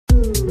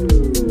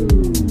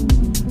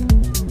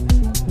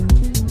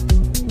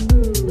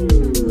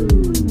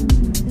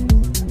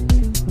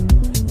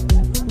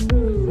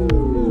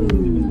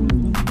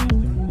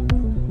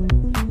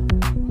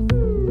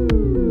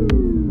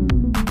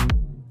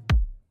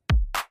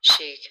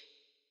Chic.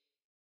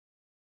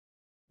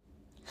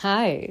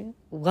 Hi,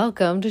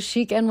 welcome to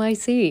Chic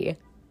NYC.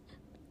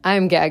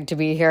 I'm gagged to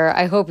be here.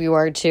 I hope you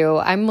are too.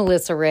 I'm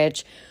Melissa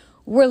Rich.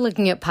 We're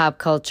looking at pop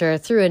culture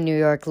through a New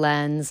York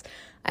lens.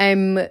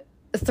 I'm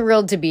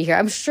thrilled to be here.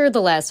 I'm sure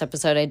the last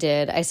episode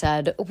I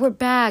said, we're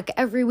back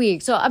every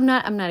week. So I'm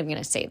not even going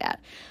to say that.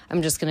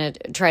 I'm just going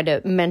to try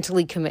to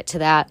mentally commit to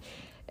that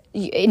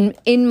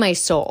in my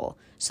soul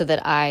so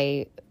that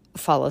I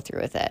follow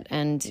through with it.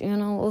 And,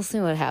 we'll see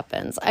what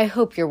happens. I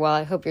hope you're well.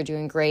 I hope you're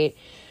doing great.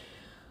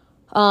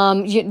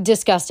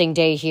 Disgusting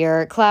day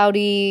here.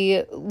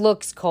 Cloudy,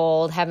 looks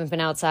cold. Haven't been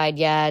outside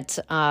yet.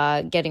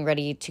 Getting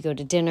ready to go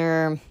to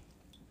dinner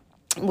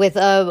with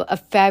a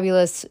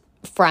fabulous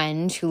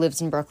friend who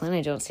lives in Brooklyn.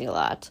 I don't see a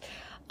lot.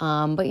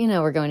 But,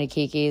 we're going to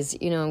Kiki's.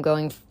 I'm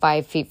going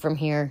 5 feet from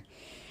here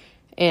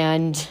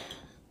and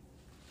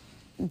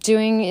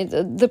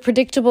doing the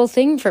predictable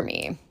thing for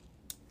me.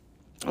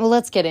 Well,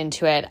 let's get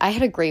into it. I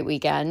had a great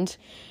weekend.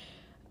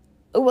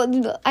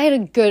 Well,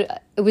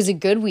 it was a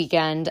good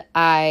weekend.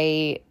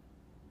 I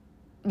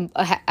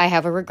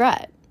have a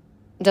regret.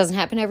 It doesn't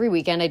happen every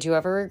weekend. I do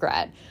have a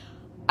regret.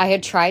 I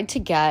had tried to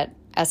get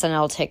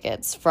SNL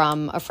tickets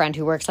from a friend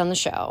who works on the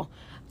show.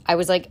 I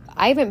was like,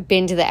 I haven't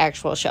been to the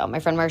actual show. My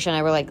friend Marcia and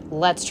I were like,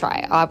 let's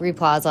try Aubrey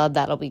Plaza.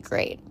 That'll be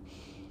great.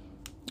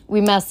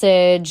 We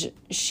message.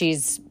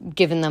 She's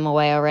given them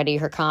away already,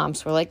 her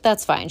comps. We're like,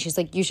 that's fine. She's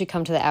like, you should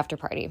come to the after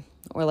party.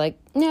 We're like,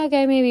 yeah,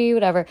 okay, maybe,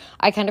 whatever.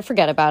 I kind of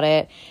forget about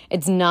it.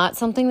 It's not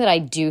something that I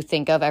do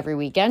think of every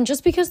weekend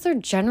just because they're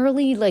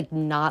generally,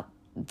 not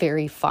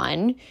very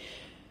fun.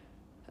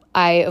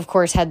 I, of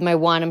course, had my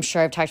one, I'm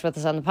sure I've talked about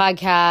this on the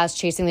podcast,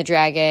 Chasing the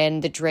Dragon,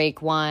 the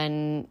Drake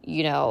one,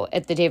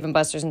 at the Dave &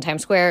 Buster's in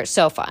Times Square.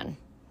 So fun.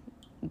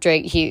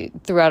 Drake, he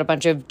threw out a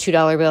bunch of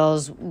 $2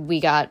 bills.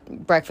 We got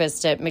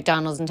breakfast at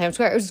McDonald's in Times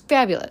Square. It was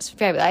fabulous.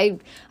 Fabulous.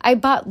 I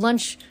bought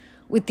lunch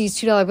with these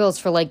 $2 bills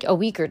for a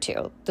week or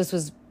two. This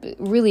was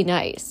really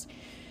nice.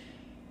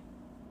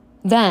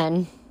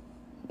 Then,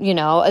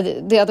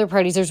 the other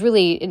parties, there's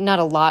really not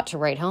a lot to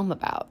write home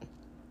about.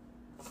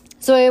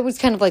 So it was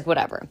kind of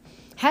whatever.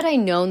 Had I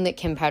known that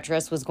Kim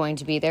Petras was going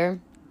to be there?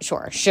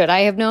 Sure. Should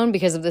I have known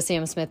because of the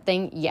Sam Smith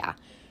thing? Yeah.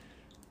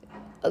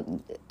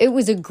 It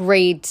was a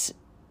great,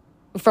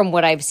 from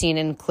what I've seen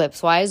in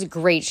clips-wise,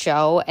 great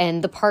show.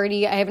 And the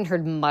party I haven't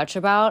heard much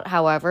about.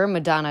 However,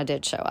 Madonna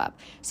did show up.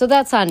 So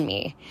that's on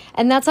me.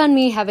 And that's on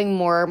me having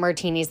more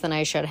martinis than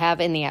I should have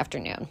in the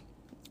afternoon.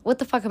 What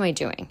the fuck am I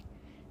doing?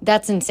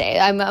 That's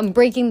insane. I'm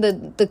breaking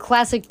the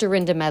classic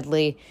Dorinda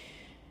medley.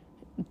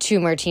 2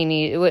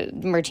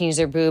 martinis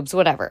or boobs,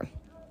 whatever.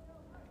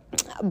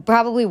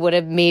 Probably would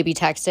have maybe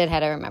texted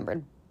had I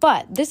remembered.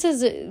 But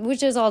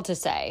which is all to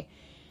say,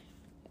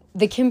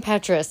 the Kim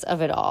Petras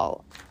of it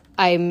all,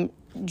 I'm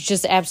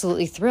just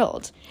absolutely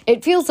thrilled.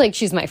 It feels like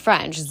she's my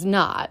friend. She's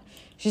not.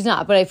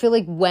 But I feel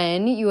like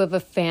when you have a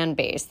fan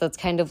base that's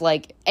kind of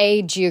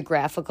A,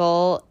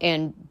 geographical,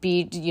 and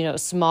B,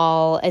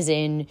 small, as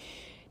in,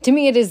 to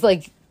me it is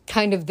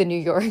kind of the New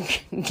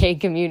York gay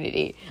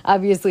community.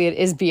 Obviously it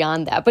is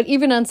beyond that. But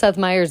even on Seth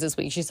Meyers this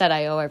week, she said,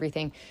 I owe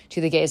everything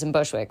to the gays in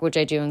Bushwick, which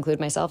I do include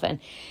myself in.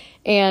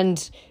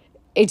 And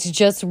it's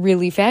just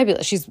really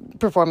fabulous. She's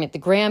performing at the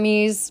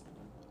Grammys.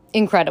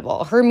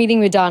 Incredible. Her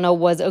meeting Madonna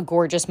was a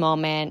gorgeous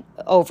moment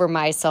over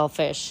my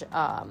selfish,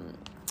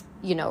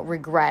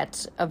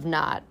 regret of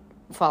not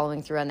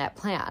following through on that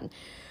plan.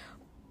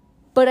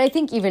 But I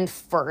think even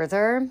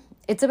further,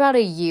 it's about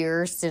a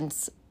year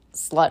since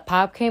Slut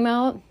Pop came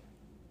out.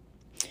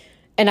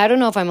 And I don't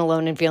know if I'm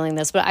alone in feeling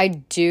this, but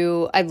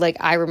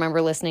I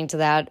remember listening to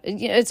that.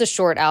 It's a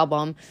short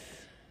album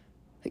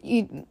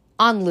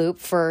on loop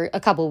for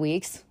a couple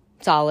weeks.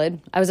 Solid.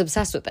 I was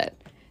obsessed with it.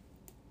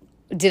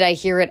 Did I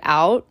hear it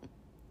out?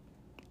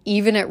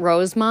 Even at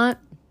Rosemont?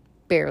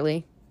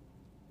 Barely.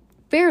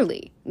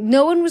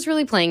 No one was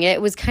really playing it.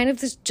 It was kind of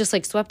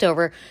just swept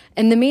over.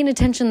 And the main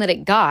attention that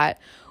it got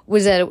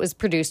was that it was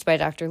produced by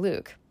Dr.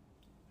 Luke.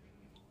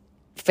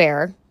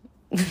 Fair.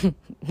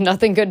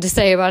 Nothing good to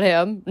say about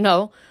him.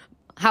 No.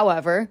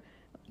 However,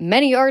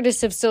 many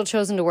artists have still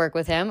chosen to work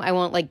with him. I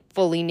won't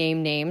fully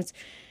name names.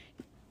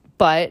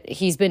 But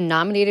he's been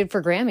nominated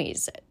for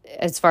Grammys,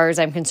 as far as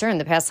I'm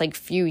concerned, the past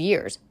few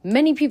years.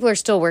 Many people are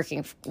still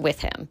working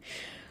with him.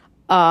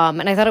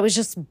 And I thought it was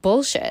just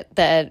bullshit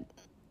that,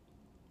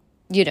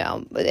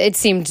 it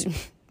seemed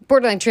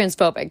borderline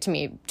transphobic to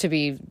me, to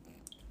be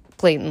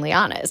blatantly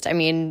honest. I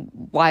mean,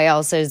 why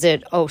else is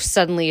it,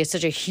 suddenly it's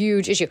such a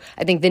huge issue?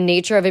 I think the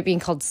nature of it being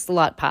called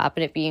Slut Pop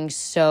and it being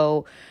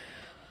so,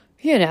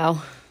 a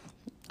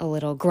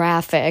little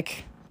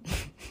graphic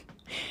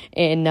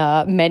in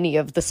many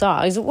of the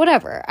songs,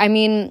 whatever. I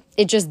mean,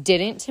 it just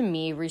didn't, to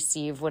me,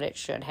 receive what it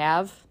should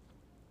have.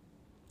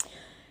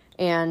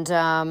 And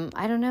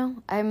I don't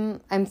know.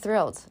 I'm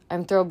thrilled.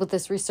 I'm thrilled with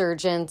this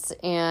resurgence.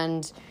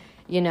 And,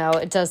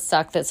 it does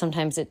suck that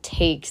sometimes it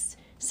takes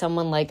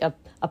someone like a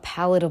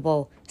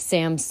palatable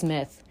Sam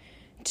Smith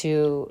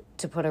to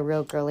put a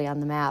real girly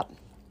on the map.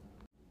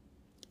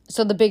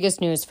 So the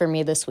biggest news for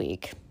me this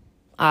week,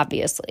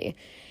 obviously,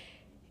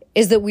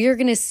 is that we are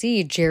going to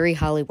see Geri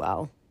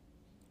Halliwell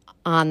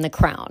on The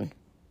Crown.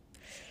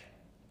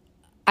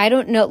 I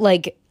don't know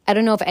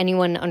if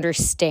anyone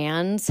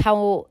understands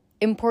how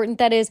important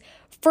that is.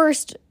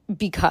 First,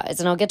 because,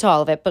 and I'll get to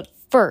all of it, but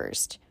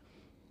first,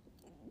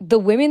 the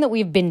women that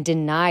we've been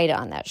denied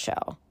on that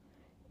show,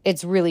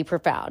 it's really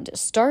profound,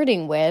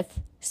 starting with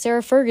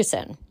Sarah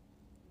Ferguson.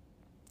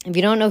 If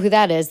you don't know who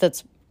that is,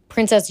 that's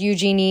Princess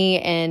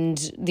Eugenie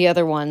and the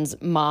other one's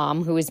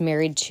mom, who was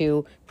married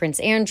to Prince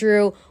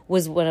Andrew,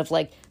 was one of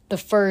like the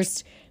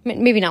first,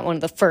 maybe not one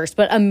of the first,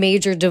 but a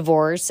major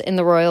divorce in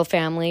the royal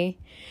family.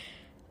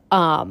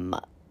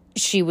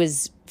 She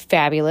was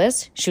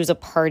fabulous. She was a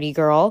party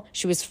girl.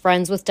 She was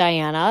friends with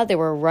Diana. They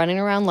were running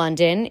around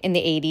London in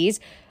the 80s.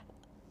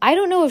 I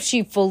don't know if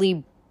she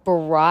fully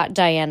brought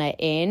Diana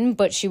in,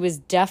 but she was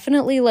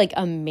definitely like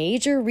a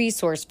major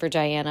resource for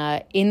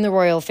Diana in the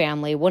royal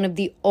family. One of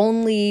the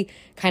only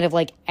kind of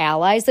like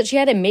allies that she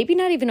had, and maybe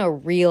not even a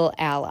real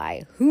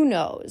ally. Who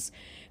knows?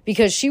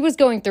 Because she was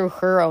going through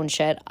her own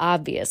shit,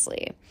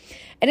 obviously.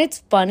 And it's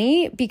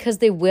funny because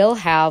they will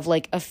have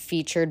like a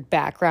featured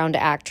background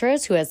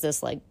actress who has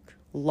this like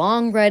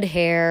long red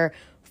hair,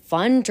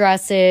 fun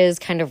dresses,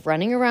 kind of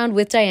running around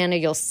with Diana.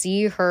 You'll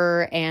see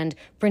her and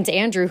Prince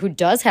Andrew, who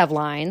does have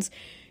lines,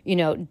 you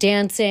know,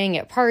 dancing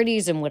at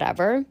parties and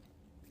whatever.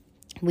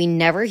 We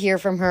never hear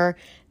from her.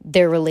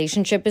 Their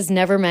relationship is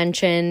never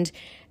mentioned.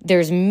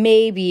 There's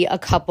maybe a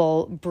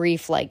couple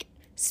brief, like,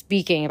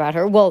 speaking about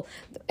her. Well,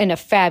 in a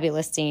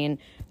fabulous scene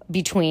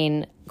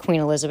between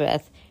Queen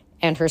Elizabeth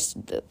and her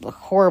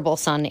horrible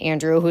son,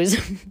 Andrew, who's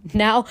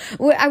now,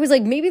 I was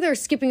like, maybe they're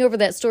skipping over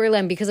that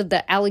storyline because of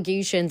the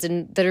allegations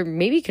and that are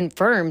maybe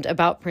confirmed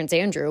about Prince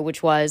Andrew,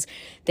 which was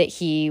that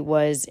he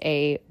was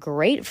a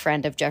great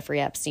friend of Jeffrey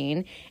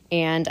Epstein.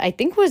 And I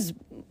think was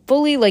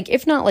fully, like,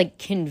 if not, like,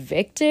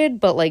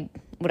 convicted, but, like,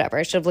 whatever.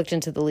 I should have looked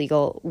into the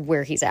legal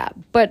where he's at.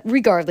 But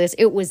regardless,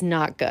 it was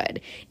not good.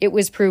 It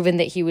was proven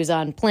that he was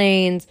on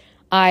planes,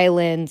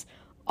 islands,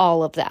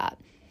 all of that.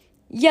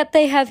 Yet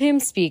they have him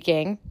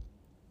speaking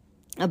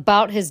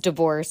about his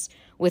divorce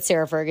with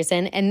Sarah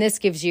Ferguson. And this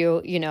gives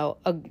you, you know,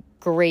 a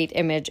great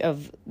image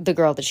of the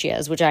girl that she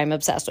is, which I'm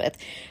obsessed with.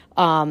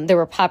 There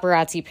were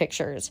paparazzi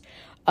pictures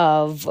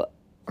of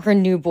her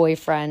new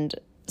boyfriend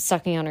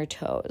sucking on her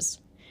toes.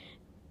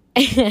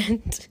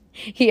 And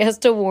he has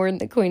to warn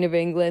the Queen of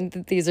England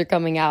that these are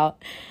coming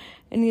out.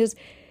 And he goes,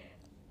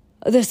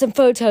 there's some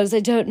photos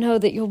I don't know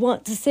that you'll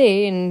want to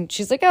see. And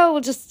she's like, oh,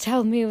 well, just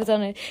tell me what's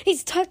on it.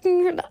 He's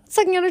sucking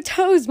on her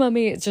toes,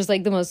 mommy. It's just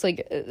like the most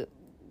like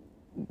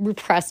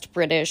repressed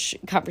British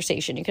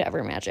conversation you could ever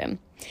imagine.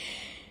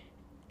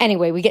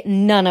 Anyway, we get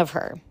none of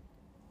her.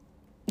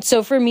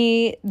 So for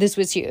me, this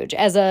was huge.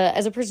 As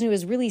a person who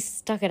has really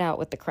stuck it out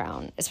with The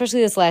Crown,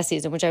 especially this last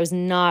season, which I was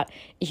not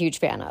a huge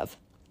fan of,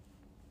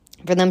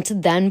 for them to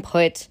then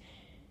put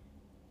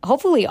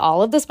hopefully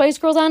all of the Spice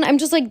Girls on, I'm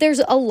just like, there's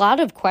a lot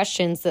of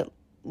questions that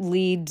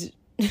lead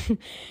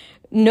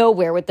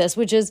nowhere with this,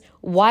 which is,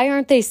 why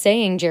aren't they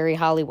saying Geri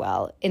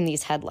Halliwell in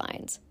these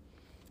headlines?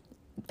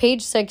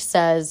 Page 6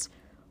 says,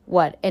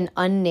 what, an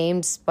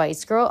unnamed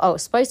Spice Girl? Oh,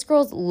 Spice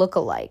Girls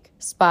look-alike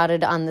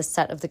spotted on the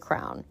set of The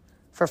Crown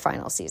for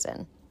final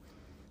season.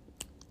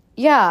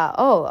 Yeah,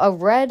 oh, a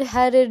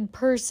red-headed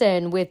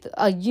person with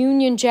a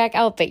Union Jack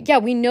outfit. Yeah,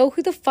 we know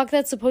who the fuck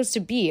that's supposed to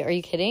be. Are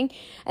you kidding?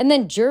 And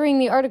then during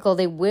the article,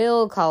 they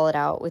will call it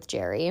out with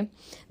Geri.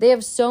 They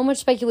have so much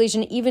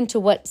speculation even to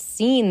what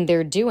scene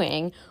they're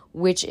doing,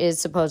 which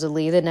is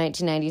supposedly the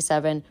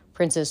 1997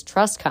 Prince's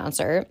Trust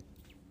concert,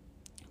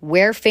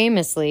 where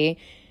famously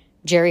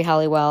Geri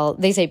Halliwell,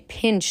 they say,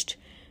 pinched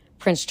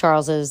Prince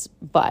Charles's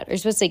butt. Or you're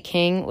supposed to say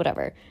king,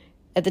 whatever.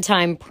 At the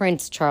time,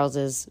 Prince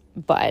Charles's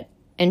butt.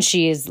 And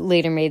she has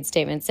later made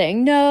statements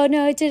saying, no,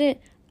 I didn't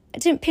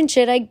pinch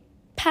it. I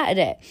patted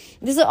it.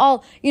 This is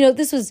all,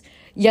 this was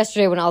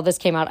yesterday when all this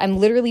came out. I'm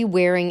literally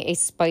wearing a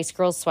Spice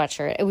Girls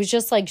sweatshirt. It was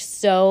just like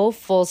so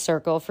full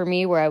circle for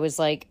me where I was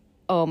like,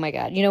 oh my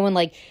God. You know, when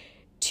like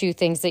two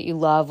things that you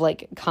love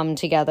like come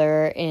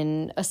together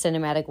in a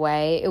cinematic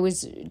way. It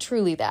was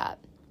truly that.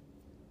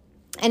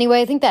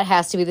 Anyway, I think that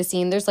has to be the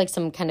scene. There's like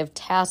some kind of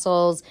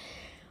tassels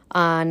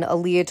on a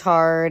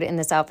leotard in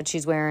this outfit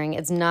she's wearing.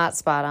 It's not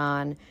spot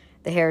on.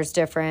 The hair's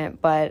different,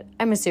 but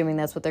I'm assuming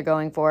that's what they're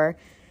going for.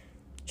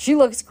 She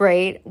looks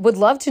great. Would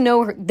love to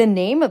know the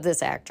name of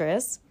this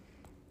actress.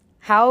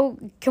 How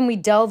can we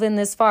delve in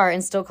this far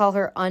and still call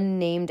her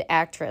unnamed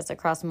actress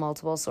across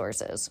multiple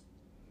sources?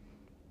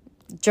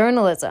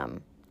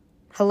 Journalism.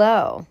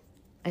 Hello.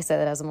 I say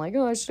that as I'm like,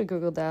 oh, I should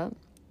have Googled that.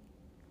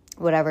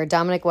 Whatever.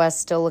 Dominic West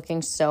still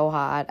looking so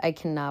hot. I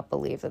cannot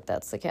believe that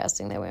that's the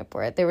casting they went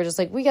for it. They were just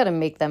like, we got to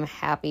make them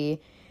happy.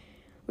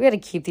 We got to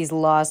keep these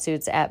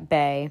lawsuits at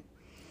bay.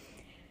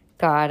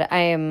 God, I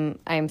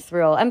am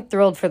thrilled. I'm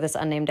thrilled for this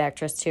unnamed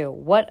actress too.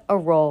 What a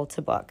role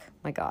to book.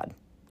 My God.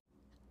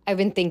 I've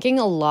been thinking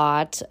a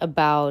lot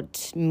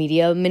about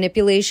media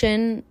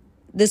manipulation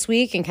this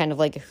week and kind of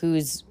like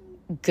who's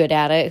good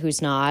at it,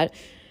 who's not.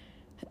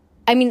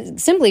 I mean,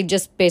 simply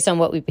just based on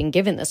what we've been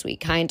given this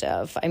week, kind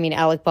of. I mean,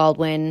 Alec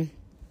Baldwin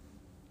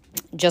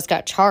just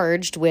got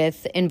charged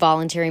with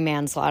involuntary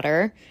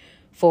manslaughter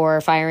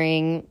for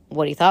firing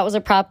what he thought was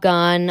a prop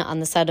gun on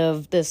the set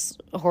of this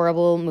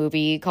horrible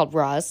movie called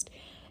Rust.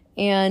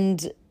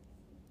 And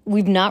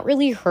we've not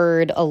really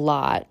heard a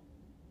lot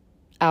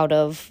out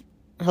of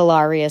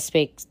hilarious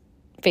fake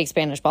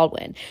Spanish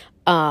Baldwin.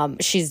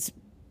 She's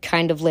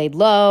kind of laid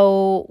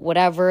low,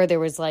 whatever. There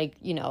was like,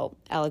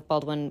 Alec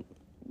Baldwin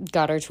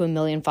got her to 1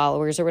 million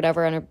followers or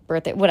whatever on her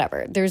birthday,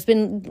 whatever. There's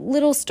been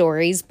little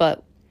stories,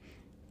 but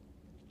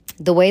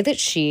the way that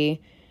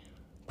she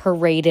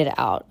paraded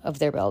out of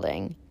their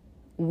building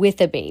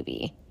with a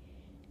baby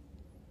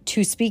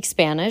to speak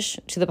Spanish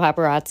to the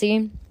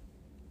paparazzi,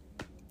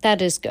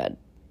 that is good.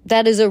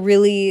 That is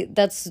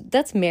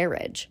that's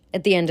marriage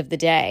at the end of the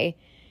day.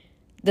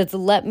 That's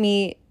let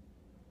me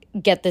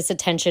get this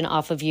attention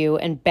off of you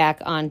and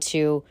back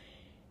onto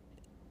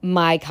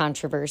my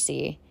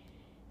controversy.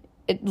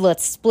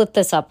 Let's split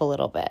this up a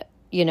little bit.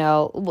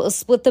 We'll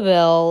split the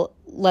bill.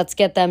 Let's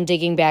get them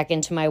digging back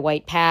into my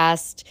white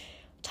past.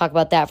 Talk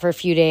about that for a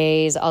few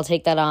days. I'll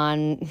take that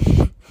on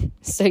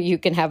so you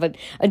can have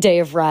a day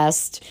of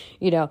rest.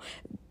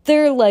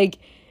 They're like,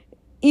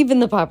 even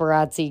the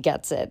paparazzi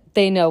gets it.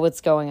 They know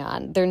what's going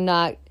on. They're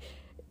not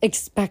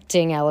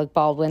expecting Alec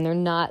Baldwin. They're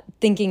not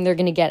thinking they're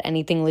going to get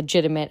anything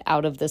legitimate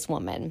out of this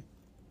woman.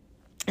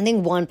 I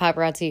think one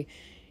paparazzi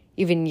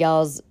even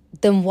yells,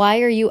 then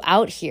why are you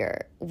out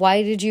here?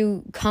 Why did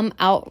you come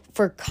out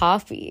for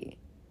coffee?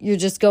 You're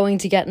just going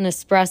to get an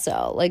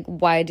espresso. Like,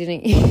 why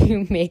didn't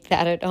you make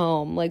that at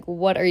home? Like,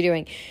 what are you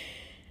doing?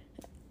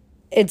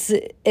 It's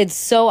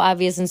so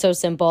obvious and so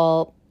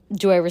simple.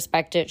 Do I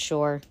respect it?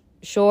 Sure,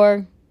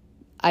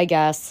 I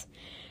guess.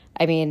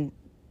 I mean,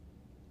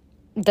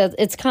 that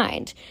it's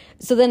kind.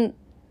 So then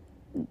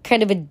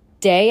kind of a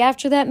day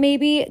after that,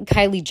 maybe,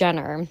 Kylie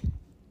Jenner,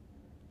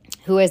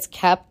 who has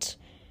kept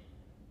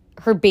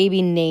her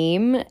baby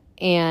name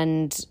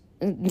and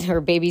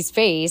her baby's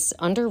face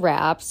under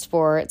wraps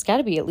for, it's got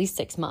to be at least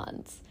 6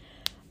 months.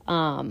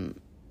 I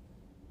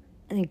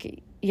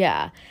think,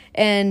 yeah.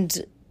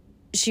 And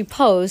she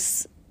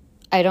posts,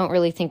 I don't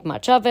really think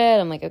much of it.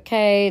 I'm like,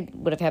 okay,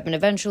 would have happened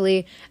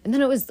eventually. And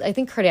then it was, I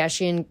think,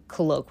 Kardashian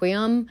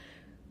colloquium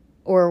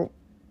or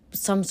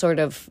some sort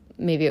of,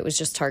 maybe it was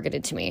just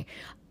targeted to me,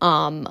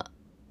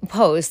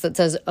 post that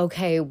says,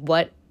 okay,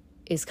 what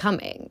is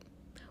coming?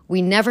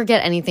 We never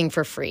get anything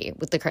for free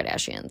with the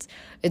Kardashians.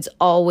 It's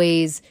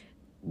always,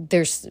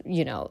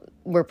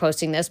 we're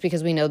posting this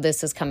because we know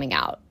this is coming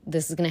out.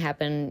 This is going to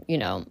happen,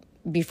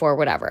 before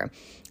whatever.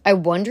 I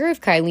wonder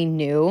if Kylie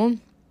knew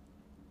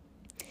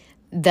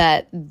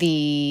that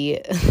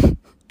the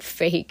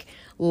fake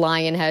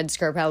Lionhead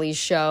Scarpelli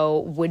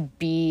show would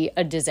be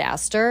a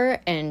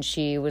disaster. And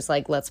she was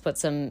like, let's put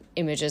some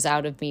images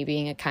out of me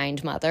being a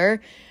kind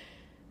mother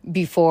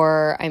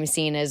before I'm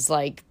seen as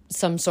like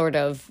some sort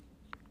of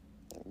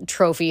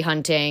trophy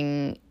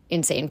hunting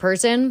insane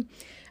person.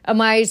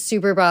 Am I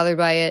super bothered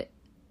by it?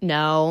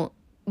 No,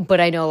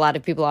 but I know a lot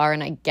of people are,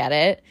 and I get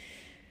it.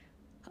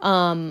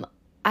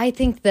 I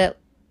think that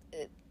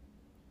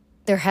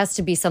there has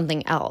to be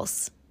something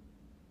else.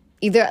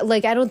 Either,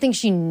 like, I don't think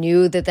she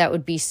knew that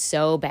would be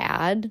so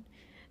bad.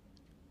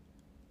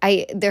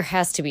 There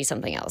has to be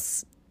something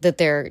else that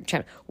they're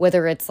trying,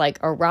 whether it's like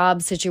a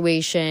Rob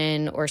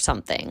situation or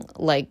something.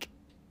 Like,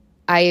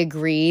 I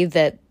agree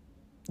that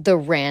the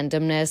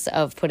randomness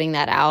of putting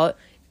that out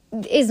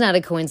is not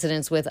a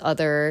coincidence with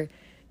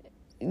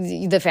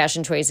the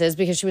fashion choices,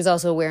 because she was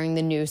also wearing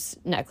the noose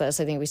necklace.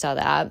 I think we saw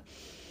that.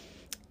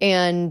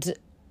 And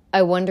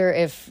I wonder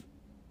if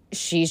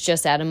she's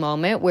just at a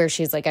moment where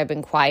she's like, I've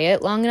been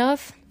quiet long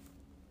enough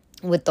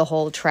with the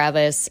whole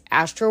Travis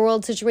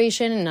Astroworld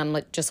situation, and I'm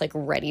like, just like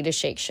ready to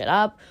shake shit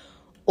up.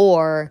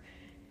 Or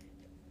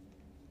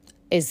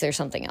is there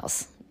something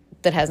else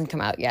that hasn't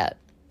come out yet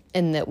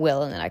and that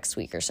will in the next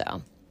week or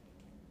so?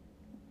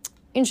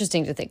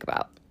 Interesting to think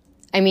about.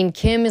 I mean,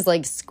 Kim is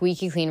like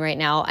squeaky clean right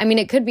now. I mean,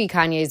 it could be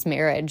Kanye's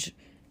marriage,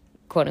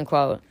 quote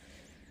unquote.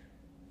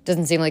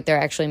 Doesn't seem like they're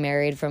actually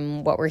married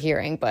from what we're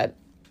hearing, but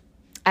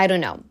I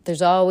don't know.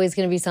 There's always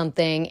going to be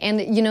something. And,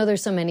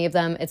 there's so many of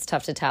them, it's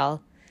tough to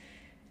tell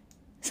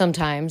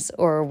sometimes,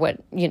 or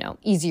what,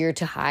 easier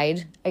to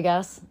hide, I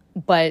guess.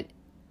 But,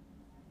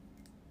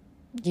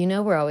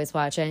 we're always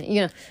watching.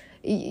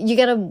 You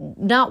got to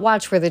not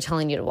watch where they're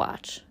telling you to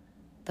watch.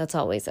 That's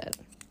always it.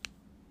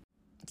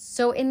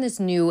 So in this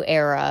new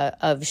era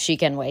of Chic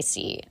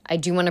NYC, I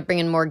do want to bring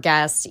in more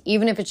guests,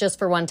 even if it's just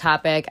for one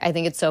topic. I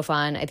think it's so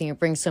fun. I think it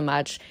brings so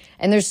much.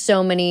 And there's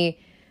so many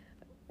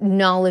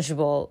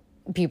knowledgeable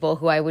people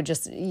who I would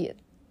just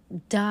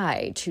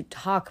die to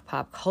talk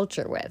pop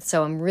culture with.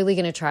 So I'm really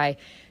going to try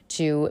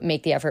to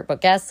make the effort,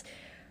 book guests.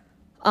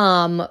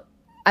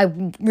 I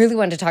really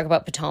wanted to talk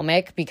about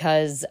Potomac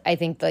because I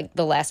think like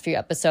the last few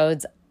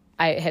episodes,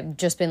 I have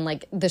just been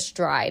like the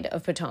stride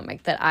of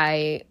Potomac that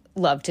I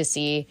love to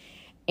see,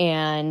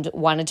 and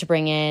wanted to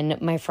bring in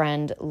my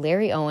friend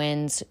Larry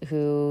Owens,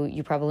 who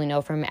you probably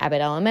know from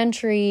Abbott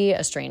Elementary,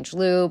 A Strange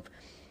Loop.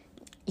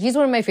 He's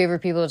one of my favorite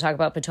people to talk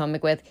about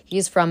Potomac with.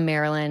 He's from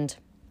Maryland.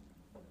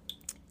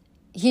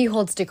 he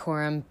holds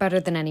decorum better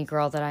than any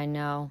girl that I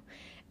know.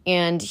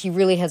 And he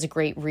really has a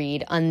great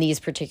read on these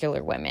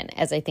particular women,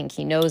 as I think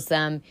he knows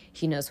them.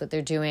 He knows what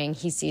they're doing.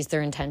 He sees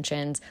their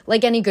intentions.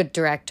 Like any good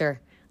director,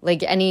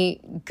 like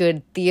any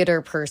good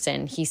theater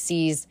person, he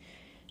sees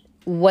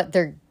what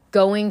they're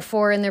going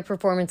for in their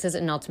performances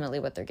and ultimately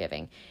what they're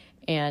giving.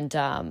 And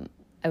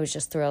I was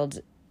just thrilled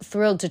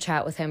to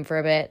chat with him for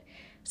a bit.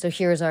 So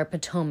here's our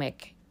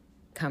Potomac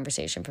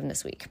conversation from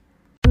this week.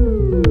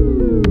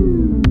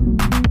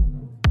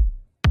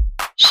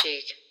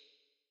 Chic.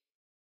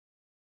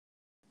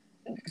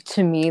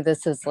 To me,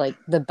 this is like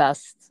the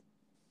best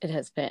it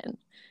has been.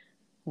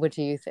 What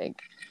do you think?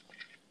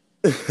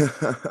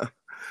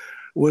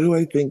 What do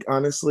I think?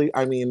 Honestly,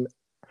 I mean,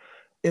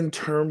 in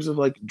terms of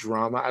like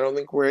drama, I don't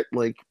think we're at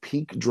like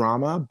peak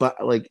drama,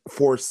 but like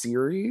for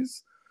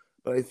series,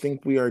 but I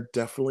think we are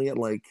definitely at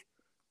like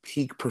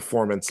peak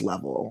performance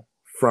level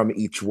from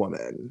each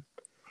woman.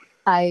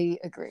 I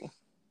agree.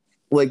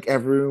 Like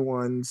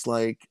everyone's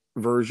like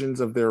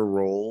versions of their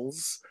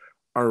roles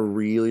are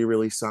really,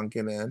 really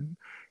sunken in.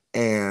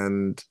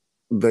 And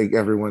like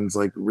everyone's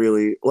like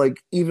really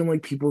like even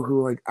like people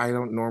who like I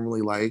don't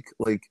normally like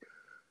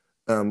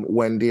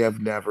Wendy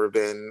I've never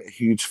been a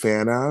huge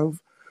fan of.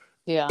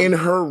 Yeah. In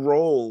her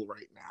role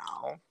right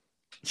now,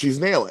 she's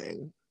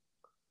nailing.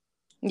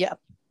 Yeah,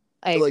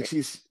 I Like agree.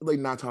 she's like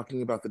not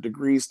talking about the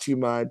degrees too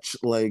much,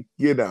 like,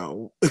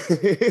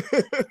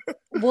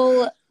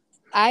 Well,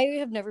 I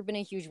have never been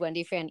a huge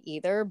Wendy fan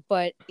either,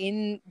 but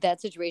in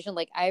that situation,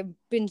 like I've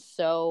been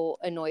so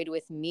annoyed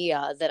with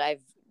Mia that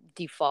I've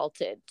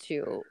defaulted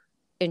to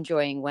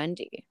enjoying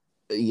Wendy.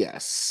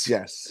 Yes,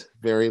 yes,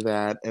 very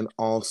that. And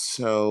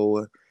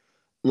also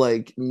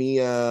like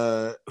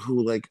Mia,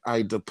 who like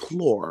I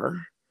deplore,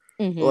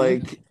 Mm-hmm.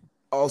 like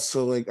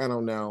also like I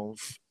don't know,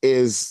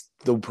 is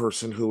the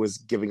person who is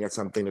giving it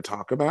something to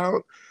talk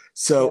about.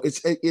 So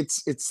Yep.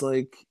 it's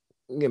like,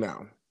 you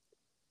know,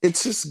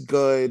 it's just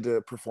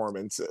good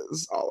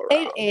performances all It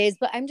around. is,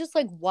 but I'm just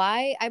like,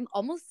 why? I'm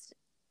almost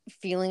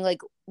feeling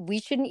like we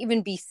shouldn't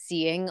even be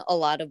seeing a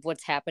lot of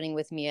what's happening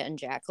with Mia and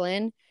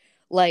Jacqueline.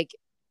 Like,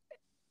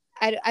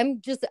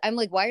 I'm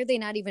like, why are they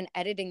not even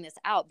editing this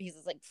out? Because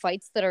it's like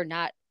fights that are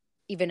not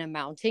even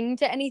amounting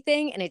to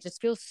anything. And it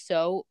just feels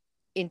so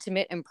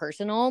intimate and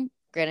personal.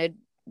 Granted,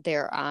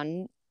 they're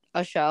on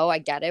a show. I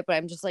get it. But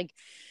I'm just like,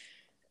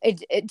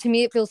 to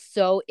me, it feels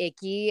so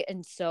icky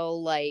and so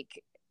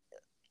like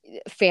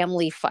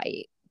family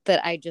fight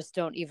that I just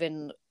don't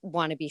even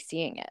want to be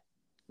seeing it.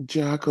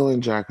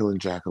 Jacqueline.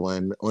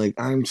 Like,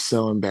 I'm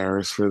so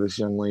embarrassed for this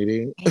young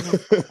lady. I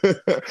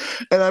know.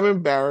 And I'm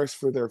embarrassed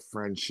for their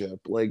friendship.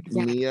 Like,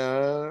 Yeah.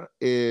 Mia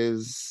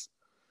is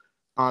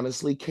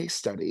honestly case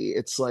study.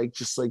 It's like,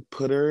 just like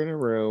put her in a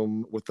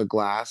room with a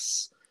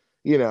glass,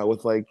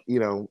 with like,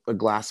 a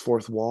glass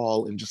fourth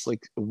wall and just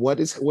like, what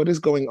is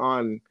going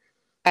on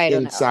I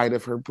don't know. inside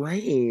of her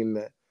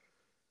brain?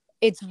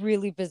 It's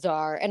really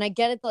bizarre. And I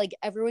get it, like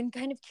everyone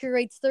kind of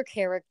curates their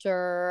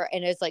character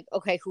and it's like,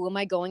 okay, who am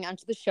I going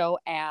onto the show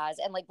as?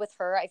 And like with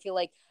her, I feel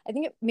like I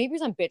think maybe it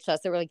was on Bitch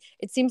Us. They were like,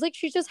 it seems like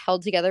she's just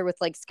held together with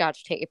like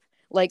scotch tape,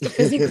 like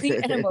physically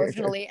and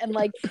emotionally. And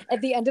like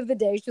at the end of the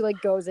day, she like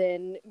goes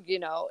in,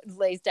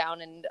 lays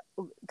down and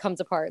comes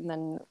apart, and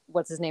then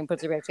what's his name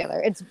puts her back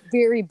together. It's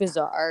very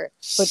bizarre,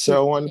 but she's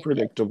So doing it.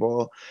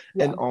 unpredictable.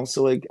 And Yeah.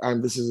 also like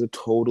this is a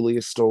totally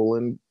a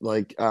stolen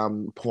like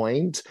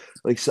point.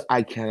 Like so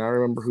I cannot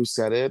remember who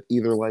said it,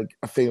 either like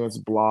a famous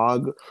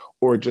blog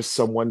or just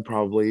someone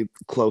probably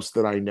close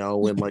that I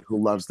know and like who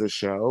loves this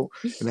show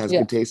and has Yeah.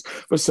 good taste.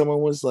 But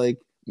someone was like,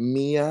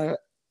 Mia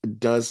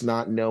does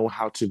not know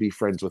how to be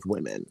friends with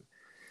women.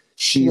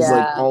 She's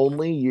like Yeah.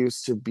 only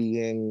used to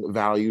being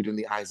valued in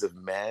the eyes of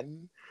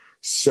men.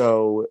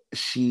 So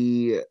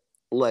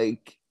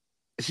like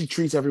she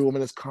treats every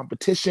woman as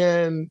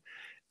competition,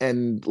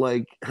 and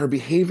like her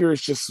behavior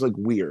is just like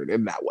weird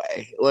in that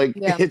way. Like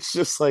Yeah. it's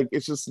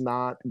just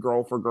not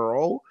girl for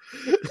girl.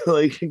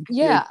 like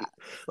Yeah.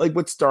 like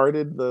what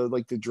started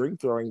the drink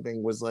throwing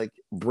thing was like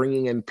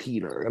bringing in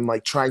Peter and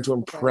like trying to Right.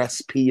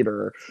 impress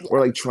Peter, or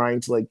Yeah. like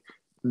trying to like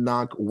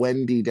knock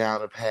Wendy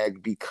down a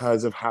peg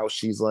because of how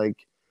she's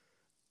like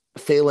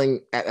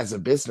failing as a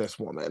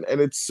businesswoman.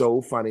 And it's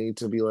so funny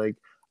to be like,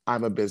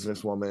 I'm a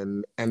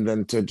businesswoman, and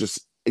then to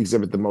just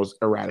exhibit the most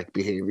erratic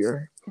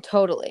behavior.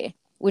 Totally.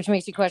 Which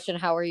makes you question,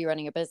 how are you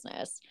running a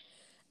business?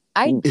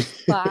 I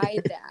buy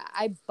that.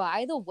 I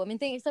buy the woman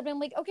thing, except I'm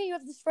like, okay, you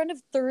have this friend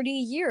of 30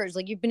 years.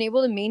 Like, you've been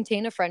able to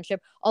maintain a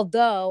friendship.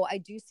 Although I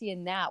do see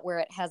in that where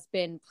it has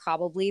been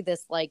probably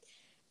this like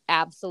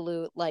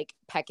absolute like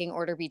pecking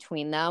order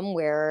between them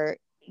where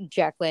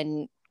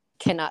Jacqueline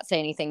cannot say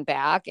anything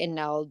back. And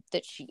now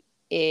that she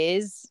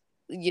is,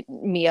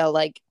 Mia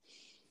like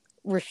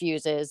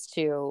refuses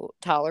to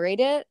tolerate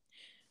it.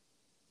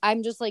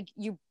 I'm just like,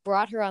 you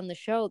brought her on the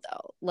show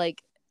though.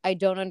 Like, I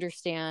don't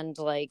understand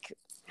like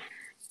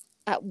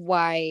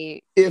why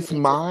you If need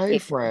to my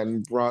keep her.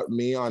 friend brought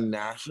me on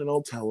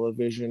national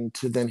television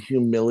to then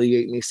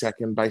humiliate me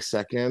second by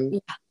second, Yeah,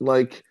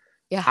 like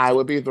yeah, I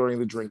would be throwing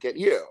the drink at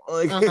you.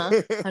 Like uh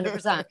huh,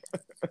 100%.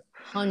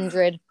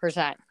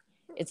 100%.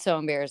 It's so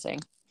embarrassing.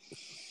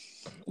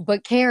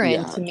 But Karen,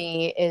 Yeah. to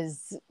me,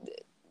 is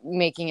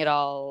making it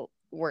all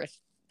worth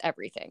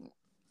everything.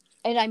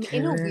 And I'm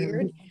in a weird,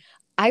 Karen.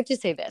 I have to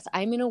say this,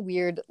 I'm in a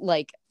weird,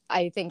 like,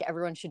 I think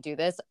everyone should do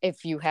this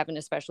if you haven't,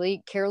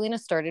 especially. Carolina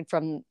started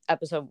from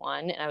episode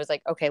 1, and I was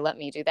like, okay, let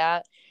me do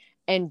that.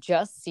 And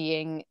just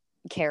seeing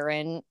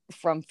Karen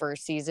from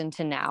first season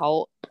to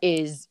now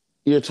is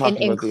You're an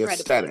talking about the incredible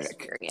aesthetic.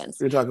 experience.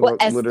 You're talking Well,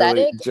 about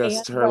literally aesthetic and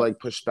just her like like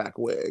pushback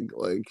wig.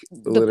 Like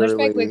the pushback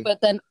wig, literally.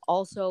 but then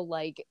also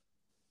like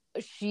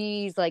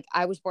she's like,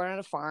 I was born on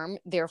a farm,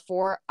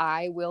 therefore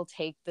I will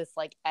take this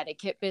like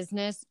etiquette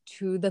business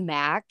to the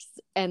max.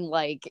 And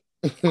like,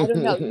 I don't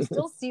know, you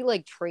still see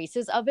like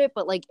traces of it,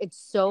 but like it's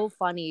so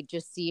funny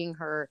just seeing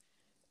her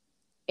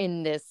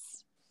in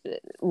this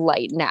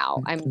light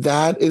now. I'm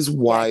That is yeah,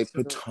 why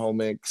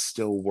Potomac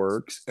still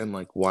works and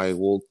like why it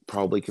will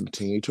probably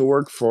continue to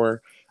work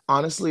for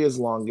honestly as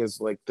long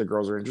as like the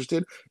girls are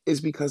interested is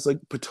because like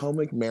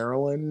Potomac,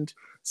 Maryland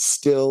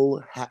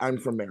I'm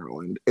from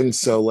Maryland. And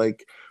so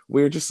like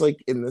we're just like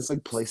in this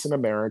like place in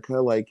America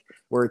like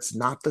where it's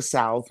not the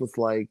South with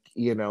like,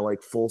 you know,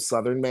 like full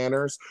Southern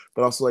manners,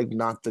 but also like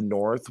not the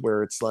North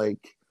where it's like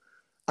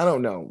I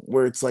don't know,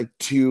 where it's like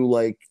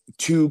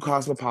too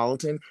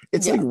cosmopolitan.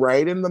 It's like yeah,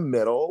 right in the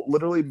middle,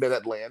 literally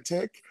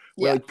mid-Atlantic,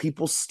 where yeah, like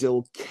people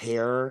still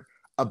care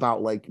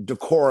about like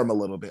decorum a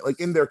little bit, like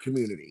in their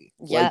community.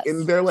 Like in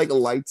yes, their like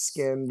light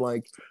skin,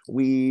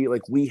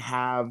 we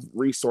have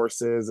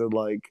resources and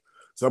like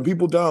some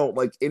people don't.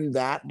 Like in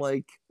that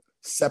like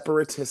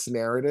separatist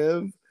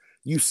narrative,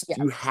 yeah,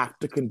 you have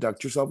to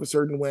conduct yourself a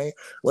certain way.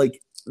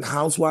 Like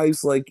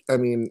Housewives, like I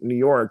mean, New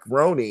York,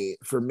 Roni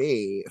for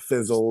me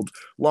fizzled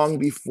long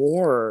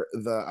before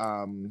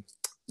the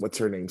what's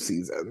her name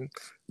season,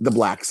 the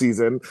black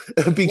season,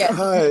 yes,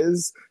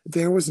 because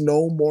there was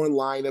no more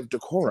line of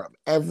decorum.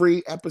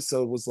 Every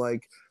episode was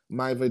like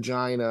my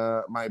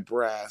vagina, my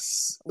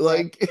breasts,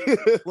 right,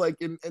 like like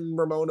in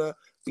Ramona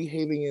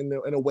behaving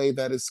in a way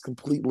that is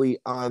completely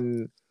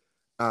um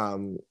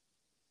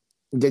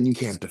that you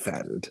can't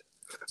defend.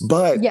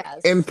 But in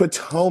yes,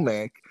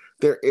 Potomac,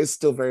 there is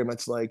still very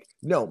much like,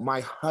 no,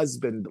 my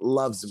husband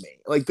loves me.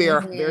 Like they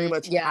are very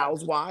much yeah,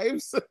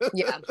 housewives,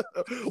 yeah,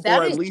 or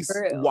that at is least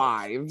true.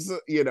 wives,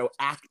 you know,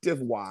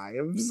 active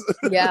wives.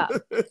 Yeah,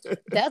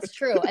 that's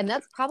true. And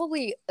that's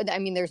probably, I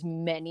mean, there's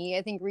many,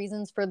 I think,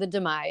 reasons for the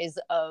demise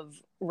of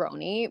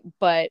Roni,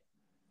 but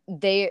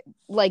they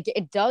like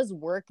it does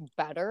work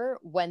better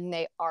when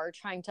they are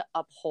trying to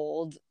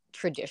uphold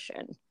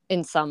tradition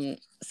in some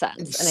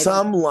sense. And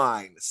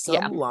I think, Some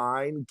yeah,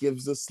 line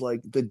gives us like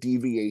the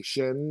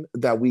deviation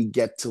that we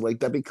get to like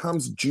that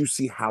becomes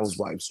juicy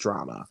housewives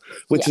drama,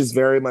 which is yes,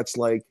 very much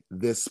like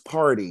this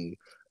party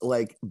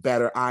like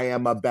better I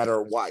am a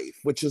better wife,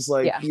 which is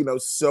like yeah, you know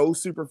so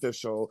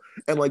superficial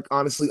and like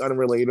honestly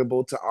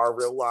unrelatable to our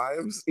real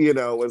lives, you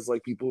know, as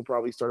like people who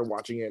probably started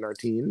watching it in our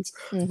teens,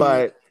 hmm,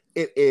 but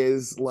it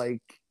is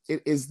like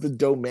it is the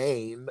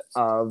domain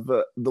of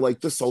the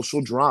like the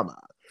social drama.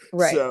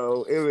 right.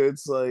 So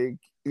it's like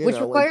you Which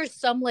know, like requires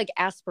some like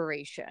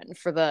aspiration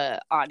for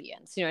the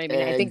audience. You know what I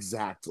mean? I think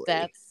exactly.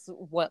 that's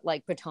what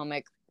like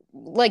Potomac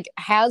like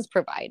has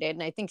provided,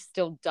 and I think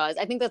still does.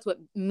 I think that's what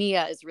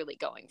Mia is really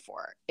going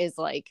for, is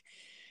like,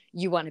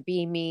 you want to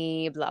be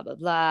me, blah blah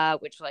blah,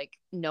 which like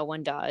no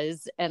one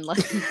does. And like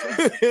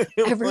Like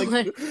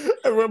everyone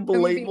everyone everyone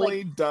being like,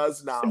 blatantly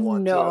does not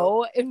want to.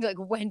 no, and like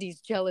Wendy's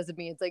jealous of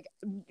me. It's like,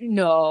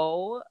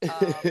 no,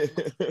 I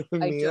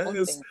Mia don't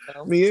is think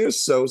so. Mia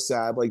is so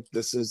sad. Like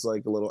this is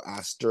like a little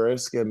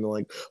asterisk and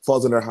like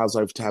falls under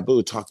housewife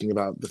taboo talking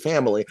about the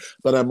family.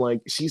 But I'm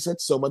like, she's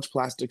had so much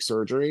plastic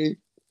surgery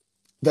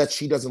that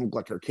she doesn't look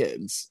like her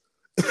kids.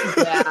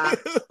 Yeah,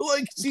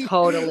 like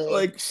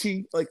totally.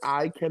 like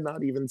I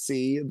cannot even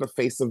see the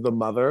face of the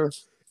mother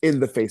in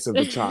the face of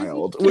the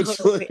child, which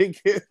Totally.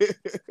 like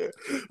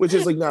which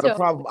is like not a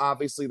problem. Totally.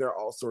 Obviously there are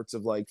all sorts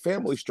of like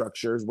family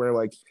structures where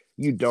like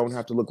you don't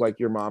have to look like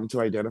your mom to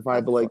identify,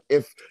 Of but like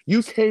course. if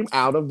you came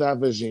out of that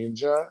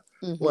vagina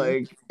Hmm.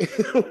 like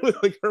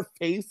like her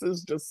face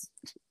is just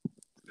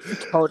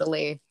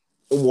Totally.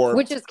 Which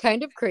warped. is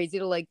kind of crazy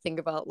to like think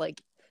about,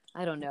 like,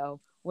 I don't know,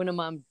 when a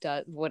mom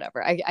does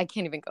whatever. I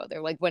can't even go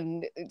there. Like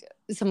when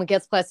someone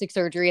gets plastic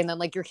surgery and then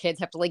like your kids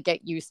have to like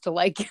get used to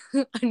like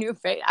a new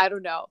face. I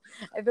don't know.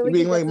 I feel like it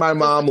Being like gets my into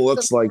mom some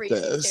looks like crazy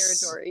this.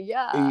 territory.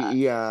 Yeah.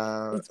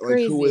 Yeah, It's like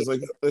who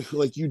crazy. is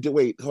like you do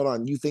wait, hold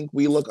on, you think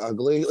we look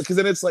ugly? Because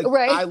then it's like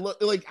Right? I look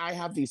like I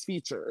have these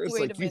features, Wait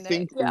a like you minute.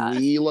 think Yeah.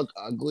 we look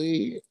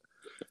ugly?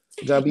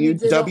 You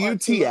didn't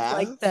want to look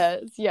like WTF.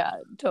 this. Yeah,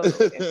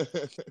 totally.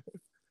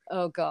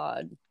 Oh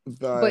God.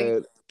 But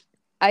But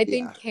I yeah,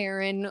 think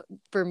Karen,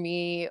 for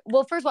me,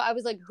 well, first of all, I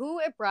was like, who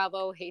at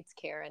Bravo hates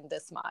Karen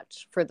this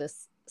much for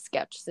this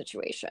sketch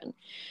situation?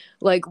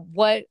 Like,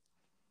 what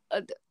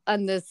uh,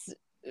 on this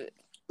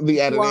the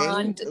editing,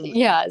 blonde?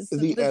 Yes,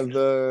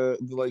 the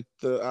like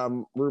the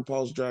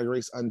RuPaul's Drag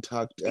Race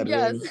Untucked yes,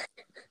 editing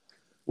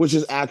which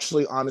is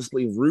actually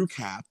honestly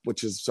RuCap,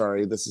 which is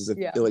sorry, this is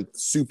Yeah. like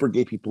super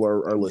gay people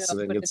are No,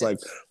 listening. but It's it like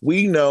is.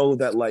 we know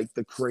that like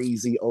the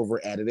crazy over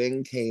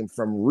editing came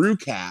from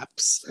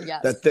RuCaps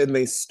that Yes. then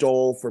they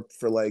stole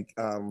for like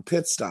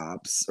pit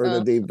stops or Uh,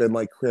 that they've been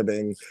like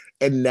cribbing,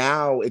 and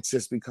now it's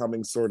just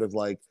becoming sort of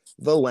like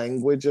the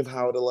language of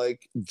how to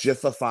like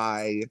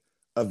gifify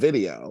a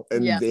video.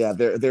 And yeah. yeah,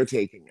 they're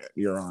taking it,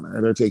 Your Honor.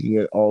 They're taking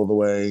it all the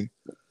way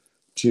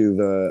to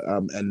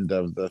the end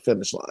of the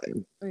finish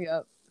line.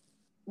 Yeah.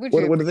 Which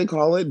we What do they appreciate.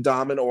 call it?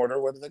 Dom and Order.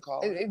 What do they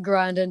call it?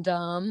 Grand and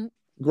Dom.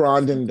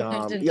 Grand and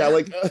Grand Dom. and Yeah, Dom.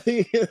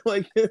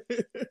 like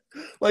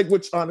like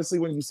which honestly,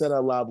 when you said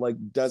out loud, like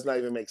does not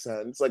even make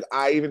sense. Like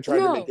I even tried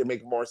to make No. it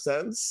make more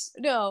sense.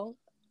 No.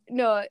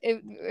 No,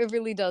 it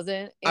really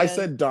doesn't. I And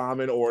said Dom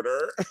and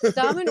Order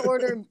Dom and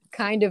Order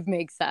kind of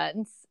makes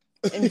sense.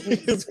 And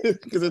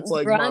because it's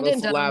like Grand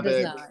and Dom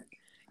does not.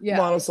 Yeah.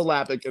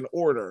 monosyllabic and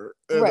order,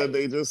 and then Right.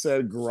 they just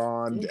said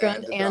Grand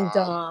Grand and and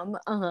Dom.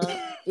 Dom. Uh-huh.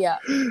 Yeah.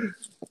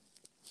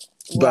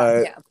 Well,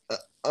 But yeah.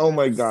 oh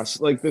my gosh,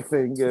 like the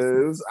thing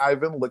is, I've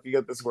been looking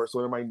at this verse.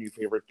 One of my new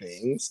favorite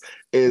things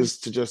is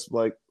to just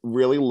like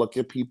really look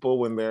at people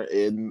when they're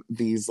in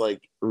these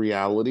like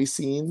reality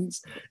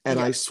scenes. And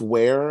Yeah. I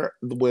swear,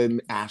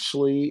 when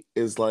Ashley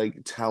is like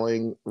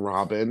telling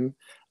Robin,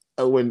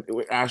 when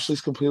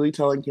Ashley's completely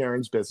telling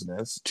Karen's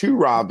business to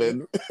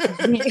Robin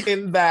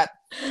in that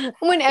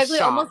When Ashley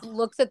almost shop.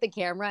 looks at the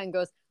camera and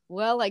goes,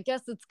 well, I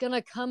guess it's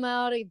gonna come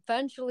out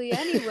eventually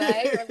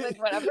anyway, or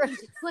like whatever.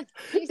 It's like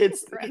Jesus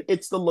it's Christ.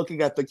 it's the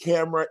looking at the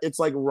camera. It's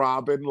like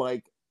Robin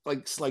like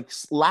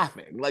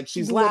laughing, like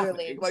she's laughing,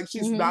 Literally. like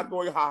she's Hmm. not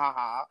going ha ha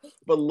ha.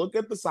 But look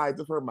at the sides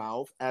of her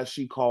mouth as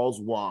she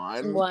calls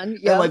Juan, One, and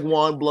yep, like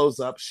Juan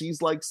blows up.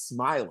 She's like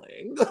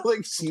smiling,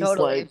 like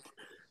totally.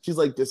 she's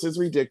like, this is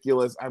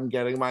ridiculous. I'm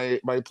getting my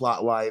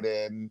plot line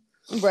in,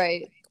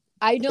 Right.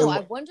 I know. and I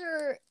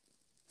wonder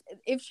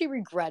if she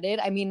regretted.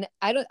 I mean,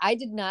 I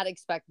did not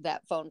expect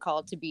that phone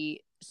call to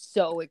be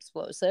so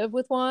explosive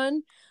with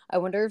one. I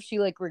wonder if she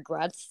like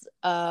regrets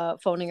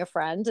phoning a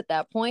friend at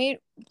that point,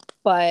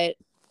 but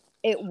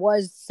it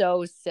was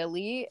so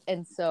silly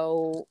and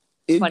so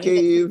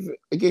funny that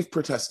it gave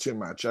protest too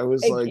much. I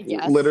was like,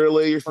 yes,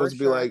 literally, you're for supposed to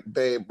be sure. like,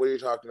 babe, what are you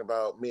talking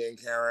about? Me and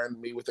Karen,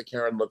 me with the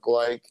Karen look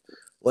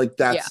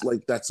Yeah.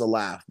 like that's a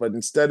laugh. But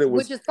instead, it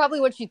Which was, is probably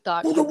what she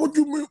thought what, she what was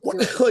do you mean? What?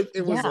 doing. Like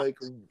it was Yeah. like,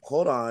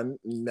 hold on,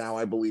 now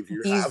I believe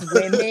you These have.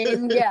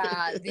 women,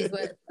 yeah, these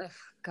women, ugh,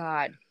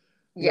 God.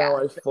 Now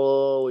Yeah. I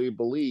fully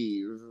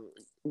believe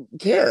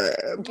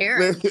Karen.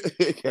 Karen.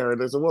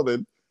 Karen is a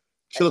woman.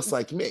 She looks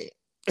like me.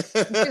 She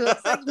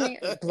looks like me,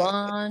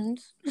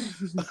 blonde,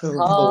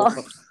 tall,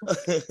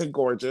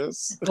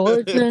 Gorgeous.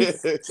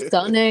 gorgeous,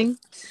 stunning.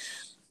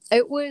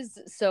 It was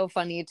so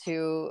funny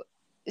to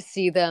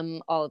see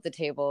them all at the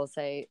table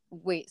say,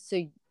 wait,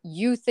 so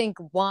you think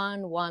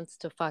Juan wants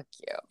to fuck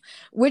you?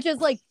 Which is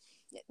like,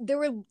 there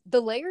were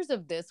the layers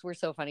of this were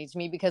so funny to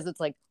me because it's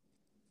like,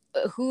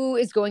 who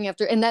is going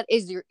after, and that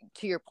is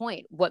to your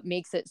point, what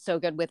makes it so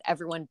good with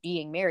everyone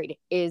being married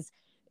is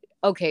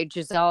okay,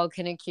 Giselle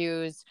can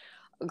accuse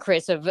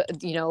Chris of,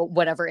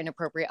 whatever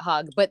inappropriate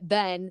hug, but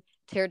then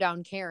tear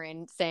down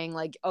Karen saying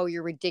like, oh,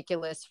 you're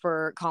ridiculous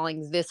for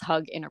calling this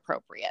hug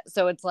inappropriate.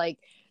 So it's like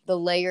the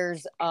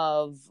layers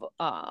of,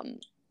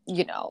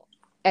 you know,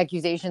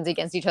 accusations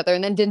against each other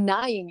and then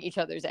denying each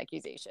other's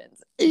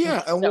accusations. It's Yeah,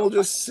 and so we'll funny.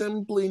 just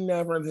simply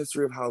never in the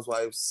history of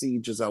Housewives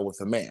see Giselle with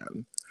a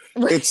man.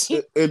 Right.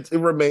 It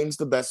remains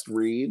the best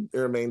read. It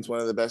remains one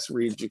of the best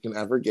reads you can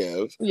ever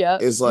give. Yeah.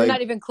 Is You're like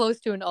not even close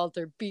to an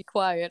altar. Be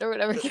quiet or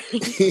whatever.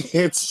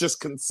 it's just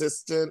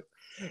consistent,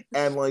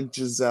 and like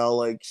Giselle,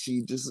 like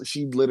she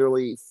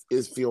literally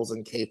feels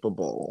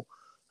incapable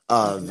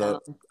I of know.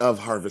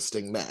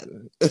 harvesting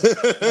men.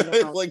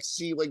 I know. Like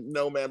she like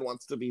no man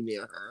wants to be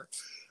near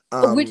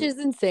her. Which Um, is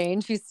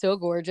insane. She's so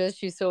gorgeous.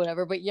 She's so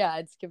whatever. But yeah,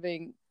 it's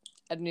giving,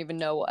 I don't even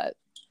know what.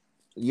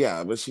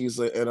 yeah, but she's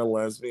in a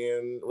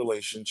lesbian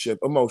relationship,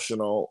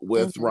 emotional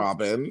with Mm-hmm.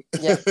 Robin.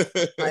 Yep.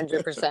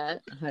 100%.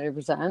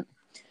 100%.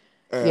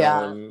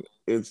 Yeah. And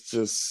it's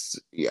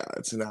just yeah,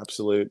 it's an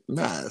absolute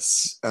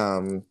mess.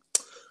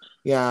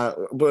 Yeah,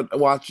 but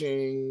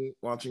watching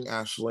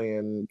Ashley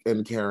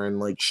and Karen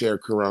like share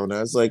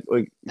coronas, like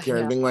I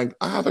Karen know. being like,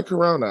 I have a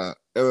corona,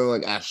 and then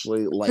like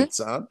Ashley lights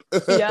up.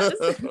 Yes.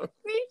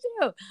 Me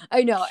too.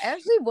 I know.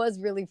 Ashley was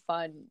really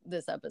fun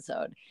this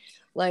episode.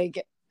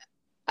 Like,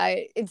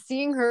 it's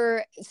seeing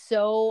her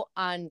so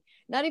on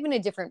not even a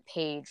different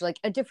page, like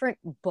a different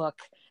book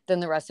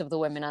than the rest of the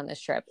women on this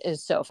trip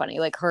is so funny.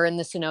 Like her in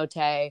the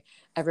cenote,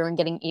 everyone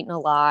getting eaten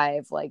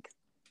alive. Like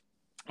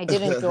I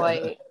did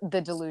enjoy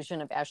the delusion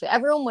of Ashley.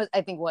 Everyone was,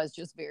 I think, was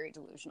just very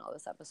delusional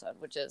this episode,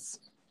 which is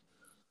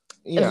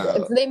Yeah,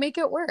 they make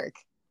it work.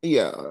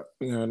 yeah,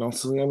 and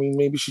also, I mean,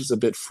 maybe she's a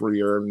bit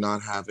freer,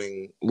 not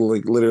having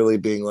like literally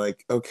being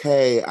like,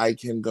 okay, I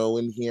can go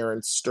in here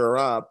and stir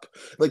up.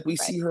 Like we Right.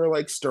 see her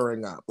like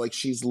stirring up, like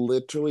she's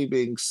literally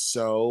being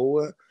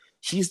so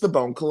she's the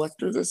bone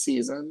collector this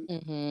season.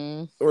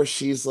 Mm-hmm. Or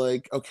she's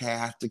like, okay, I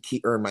have to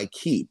earn my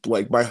keep.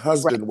 Like my Right.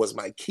 husband was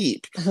my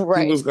keep. He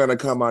Right. was gonna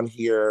come on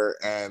here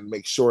and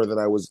make sure that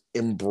I was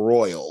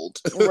embroiled.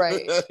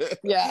 Right.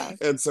 Yeah.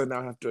 And so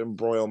now I have to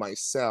embroil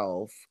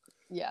myself.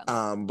 Yeah.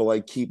 But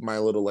like keep my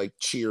little like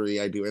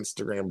cheery, I do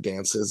Instagram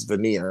dances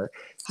veneer.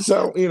 Yeah.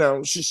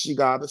 So, she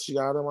got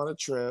him on a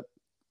trip.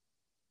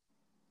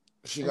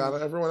 She got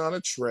Mm. everyone on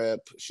a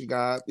trip. She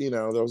got, there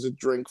was a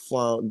drink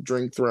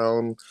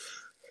thrown.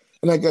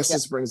 And I guess Yeah.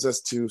 this brings us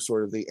to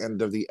sort of the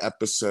end of the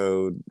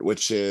episode,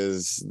 which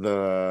is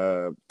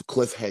the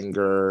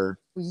cliffhanger.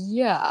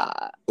 Yeah.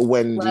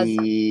 Les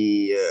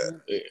Wendy.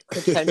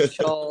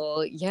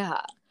 potential.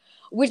 Yeah.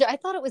 Which I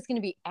thought it was going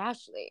to be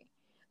Ashley.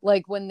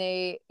 Like when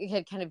they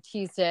had kind of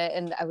teased it,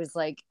 and I was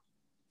like,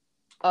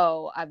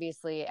 oh,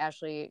 obviously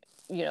Ashley,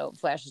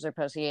 flashes her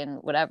pussy and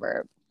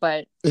whatever.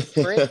 But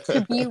for it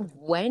to be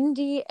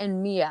Wendy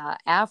and Mia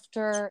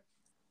after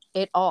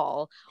it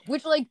all,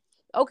 which, like,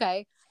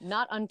 okay,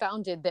 not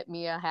unfounded that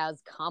Mia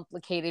has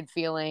complicated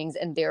feelings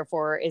and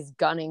therefore is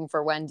gunning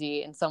for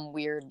Wendy in some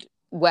weird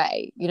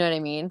way. You know what I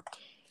mean?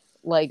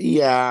 Like,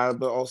 Yeah,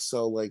 but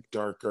also like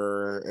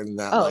darker, and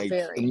that oh, like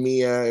very.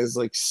 Mia is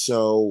like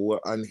so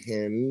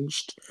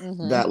unhinged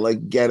Mm-hmm. that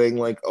like getting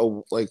like,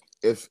 oh, like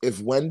if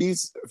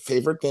Wendy's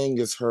favorite thing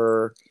is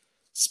her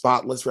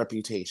spotless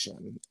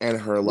reputation and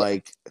her Yeah.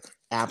 like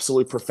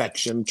absolute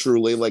perfection,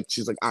 truly, like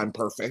she's like, I'm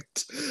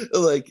perfect,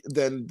 like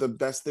then the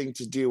best thing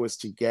to do is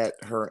to get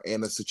her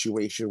in a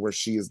situation where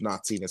she is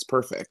not seen as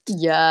perfect.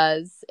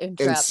 Yes. And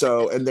Entrapment.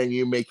 so, and then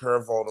you make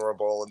her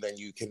vulnerable, and then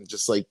you can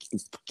just like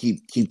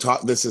keep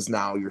talk. This is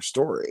now your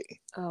story.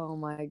 Oh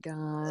my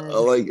God.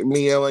 Like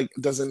Mia like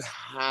doesn't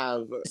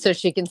have. So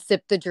she can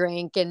sip the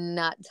drink and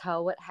not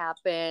tell what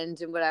happened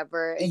and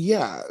whatever.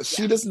 Yeah,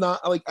 she Yeah. does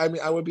not like. I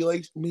mean, I would be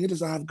like, Mia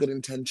does not have good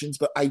intentions,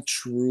 but I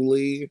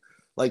truly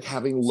like,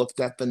 having looked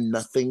at the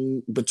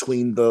nothing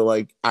between the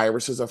like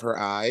irises of her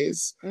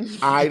eyes,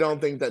 I don't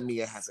think that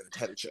Mia has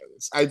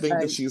intentions. I think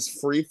that she's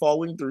free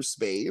falling through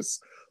space,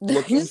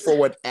 looking for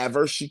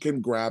whatever she can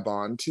grab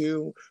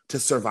onto to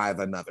survive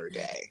another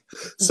day.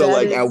 So That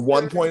like at is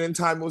one true. point in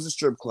time it was a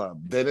strip club,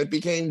 then it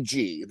became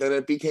G, then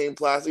it became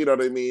plastic, you know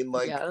what I mean?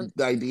 Like Yeah.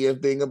 the idea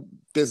of being a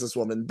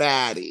businesswoman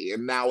baddie,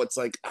 and now it's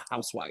like a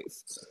housewife.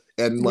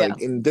 And Yeah.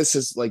 this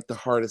is like the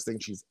hardest thing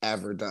she's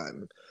ever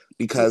done,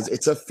 because Yeah.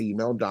 it's a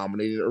female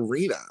dominated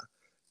arena,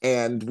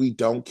 and we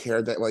don't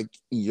care that like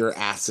your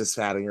ass is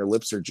fat and your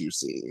lips are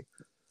juicy.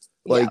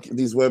 Yeah. Like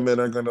these women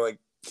are gonna like,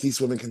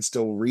 these women can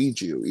still read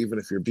you even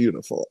if you're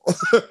beautiful.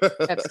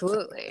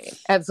 Absolutely.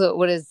 Absolutely.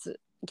 What does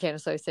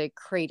Candace always say?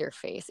 Crater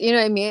face. You know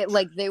what I mean?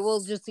 Like they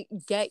will just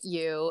get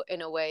you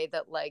in a way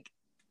that like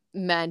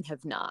men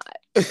have not.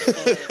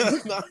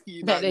 That Not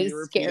you is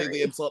repeating the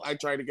scary. insult. I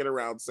try to get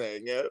around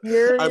saying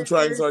it. I'm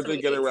trying You're so hard to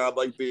get sweet. around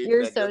like being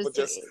You're negative, so but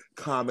just sweet.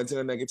 commenting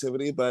on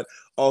negativity. But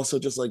also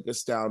just like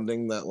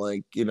astounding that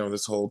like,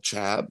 this whole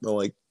chat, the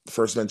like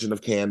first mention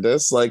of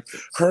Candace, like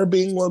her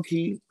being low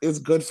key is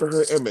good for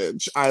her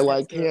image. I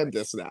like Absolutely.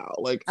 Candace now.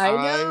 Like I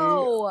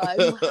know. How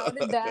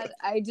did that?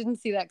 I didn't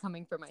see that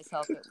coming for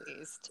myself, at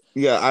least.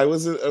 yeah, I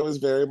was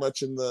very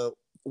much in the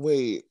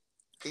wait.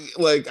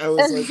 Like I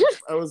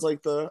was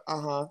like the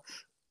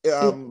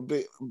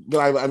but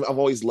I've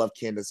always loved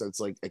Candace as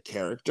like a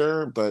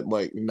character, but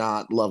like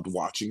not loved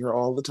watching her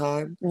all the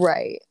time.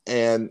 Right.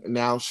 And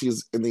now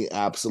she's in the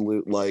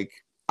absolute like,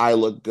 I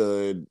look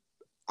good.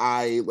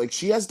 I like,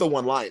 she has the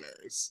one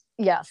liners.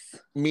 Yes.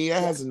 Mia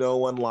Yeah. has no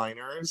one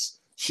liners.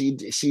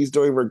 She's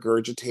doing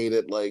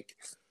regurgitated like,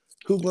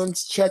 who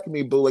wants check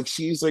me, boo? Like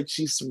she's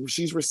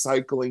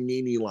recycling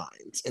Nene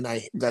lines, and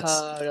it's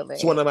one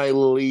Totally. of my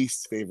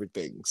least favorite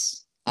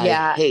things. I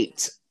Yeah.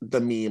 hate the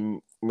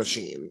meme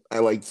machine. I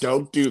like,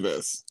 don't do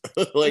this.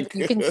 Like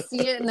You can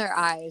see it in their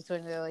eyes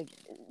when they're like,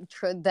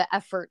 the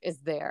effort is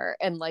there,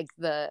 and like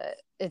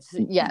it's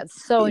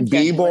so be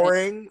ingenuine.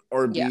 boring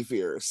or Yeah. be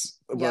fierce,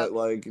 Yep. but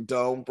like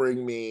don't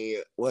bring me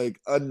like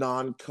a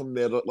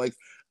non-committal, like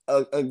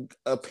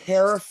a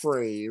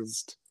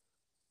paraphrased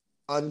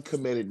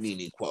uncommitted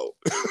Nene quote.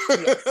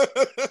 Yes.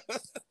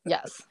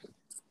 Yes.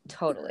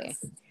 Totally.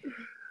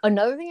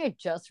 Another thing I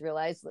just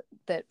realized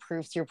that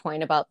proves your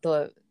point about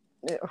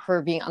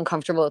her being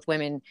uncomfortable with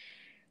women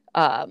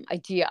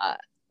idea.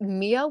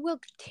 Mia will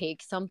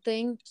take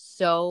something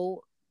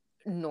so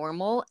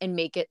normal and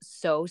make it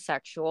so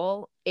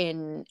sexual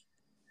in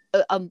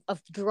a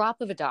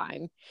drop of a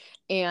dime,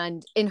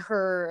 and in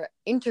her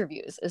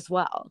interviews as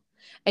well.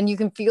 And you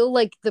can feel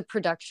like the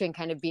production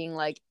kind of being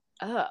like,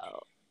 oh,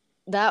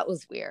 that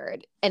was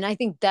weird. And I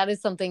think that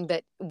is something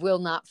that will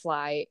not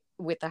fly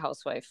with the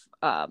housewife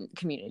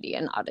community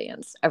and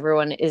audience.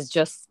 Everyone is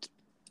just,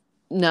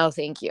 no,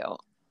 thank you.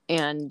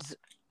 And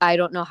I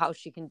don't know how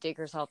she can dig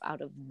herself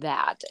out of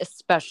that,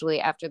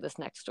 especially after this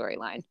next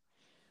storyline.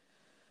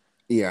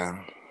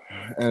 Yeah.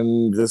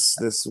 And this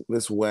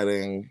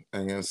wedding,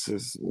 I guess,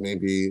 is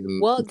maybe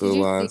Well, the did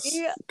you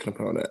see? last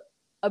component.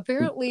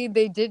 Apparently,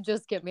 they did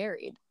just get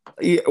married.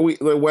 Yeah,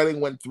 the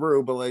wedding went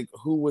through, but like,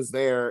 who was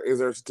there? Is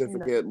there a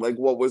certificate? Like,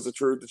 what was the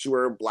truth? Did she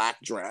wear a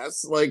black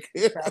dress? Like,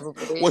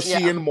 Probably, was she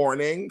yeah. in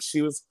mourning?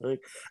 She was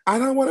like, I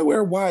don't want to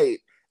wear white.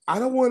 I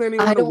don't want I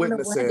anyone to don't want a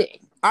witness it.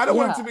 wedding. I don't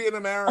want it Yeah, to be in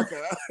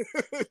America.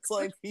 It's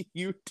like,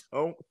 you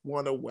don't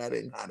want a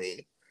wedding,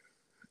 honey.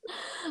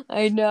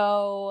 I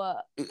know.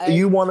 I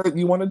You want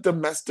a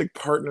domestic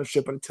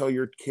partnership until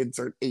your kids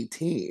are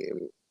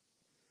 18.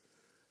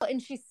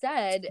 and she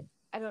said,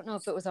 I don't know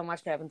if it was on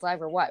Watch What Happens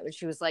Live or what, but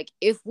she was like,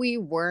 if we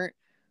weren't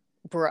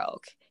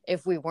broke,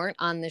 if we weren't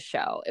on the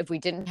show, if we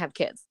didn't have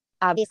kids,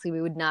 obviously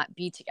we would not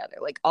be together.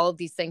 Like all of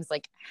these things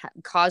like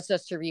caused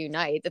us to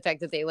reunite. The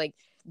fact that they like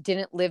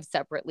didn't live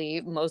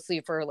separately,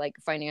 mostly for like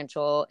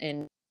financial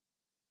and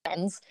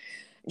friends.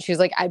 She was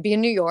like, I'd be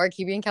in New York,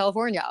 he'd be in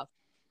California.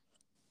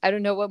 I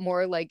don't know what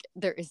more like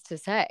there is to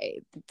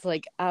say. It's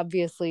like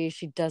obviously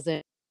she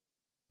doesn't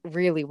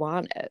really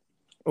want it.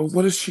 Well,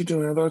 what is she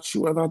doing? I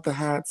thought the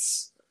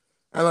hats.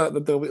 I thought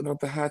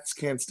the hats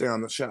can't stay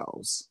on the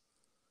shelves.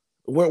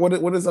 What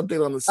is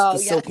update on the Oh yeah.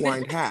 silk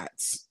lined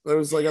hats? It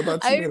was like, I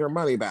thought she I made her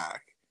money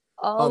back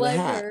on all the I've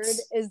heard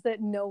hats. is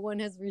that no one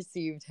has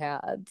received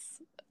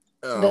hats.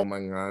 Oh That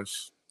my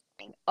gosh.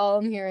 all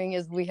I'm hearing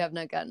is we have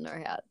not gotten our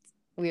hats.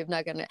 We have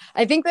not gotten it.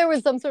 I think there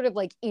was some sort of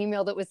like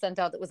email that was sent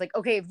out that was like,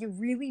 okay, if you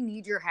really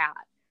need your hat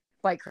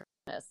by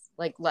Christmas,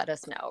 like let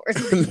us know. Or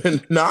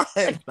not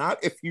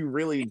not if you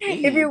really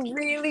if need. you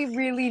really,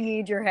 really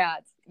need your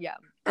hats. Yeah.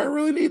 I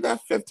really need that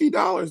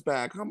 $50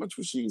 back. How much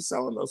was she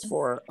selling those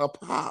for? A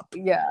pop.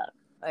 Yeah.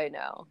 I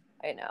know.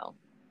 I know.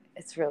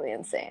 It's really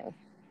insane.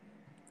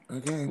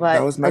 Okay, that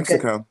But was a good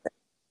Mexico.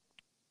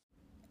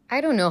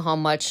 I don't know how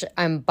much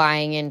I'm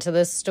buying into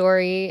this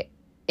story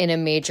in a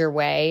major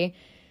way,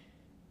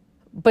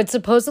 but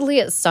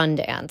supposedly at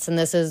Sundance, and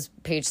this is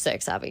page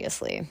 6,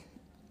 obviously,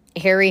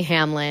 Harry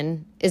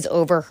Hamlin is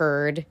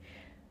overheard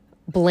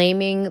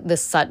blaming the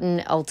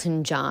Sutton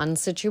Elton John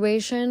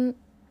situation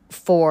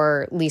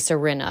for Lisa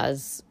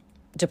Rinna's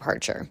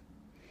departure.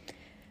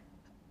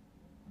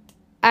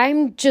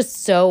 I'm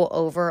just so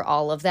over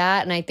all of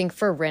that. And I think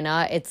for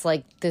Rinna, it's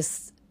like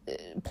this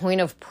point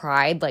of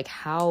pride. Like,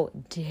 how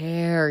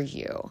dare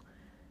you,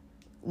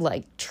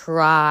 like,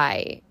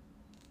 try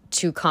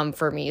to come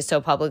for me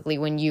so publicly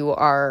when you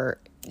are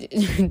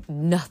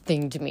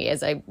nothing to me,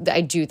 as I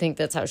do think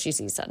that's how she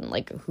sees Sutton.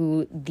 Like,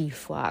 who the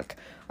fuck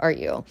are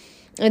you?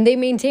 And they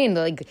maintain,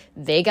 like,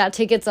 they got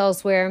tickets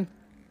elsewhere,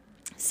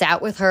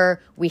 sat with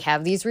her, we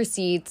have these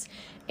receipts,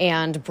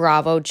 and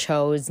Bravo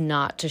chose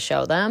not to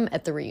show them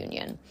at the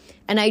reunion.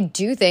 And I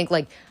do think,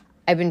 like,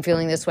 I've been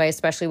feeling this way,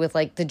 especially with,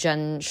 like, the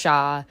Jen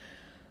Shah,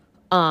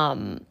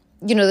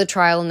 the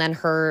trial, and then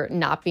her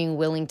not being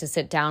willing to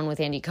sit down with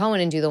Andy Cohen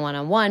and do the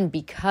one-on-one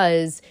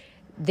because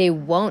they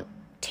won't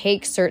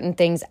take certain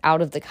things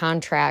out of the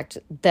contract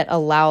that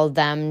allow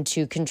them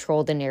to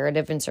control the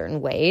narrative in certain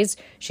ways.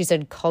 She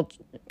said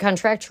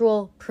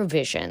contractual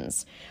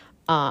provisions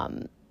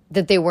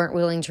that they weren't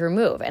willing to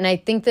remove. And I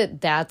think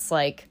that that's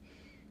like,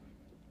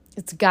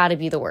 it's got to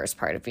be the worst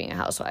part of being a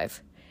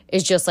housewife.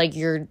 It's just like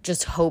you're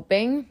just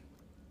hoping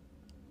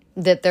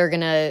that they're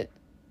going to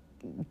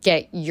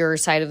get your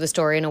side of the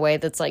story in a way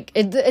that's like,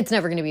 it's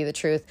never going to be the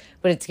truth,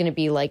 but it's going to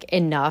be like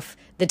enough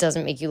that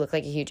doesn't make you look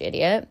like a huge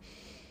idiot.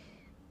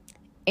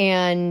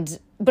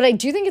 But I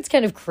do think it's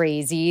kind of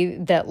crazy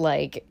that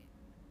like,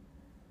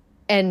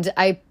 and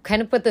I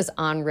kind of put this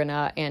on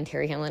Rinna and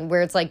Harry Hamlin,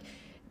 where it's like,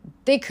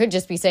 they could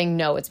just be saying,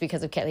 no, it's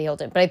because of Kelly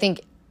Hilton. But I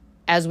think,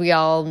 as we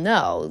all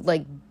know,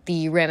 like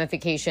the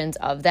ramifications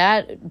of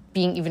that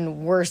being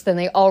even worse than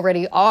they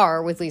already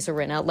are with Lisa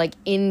Rinna, like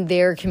in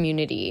their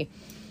community,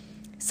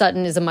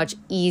 Sutton is a much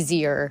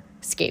easier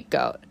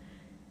scapegoat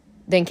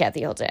than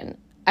Kathy Hilton.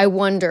 I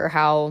wonder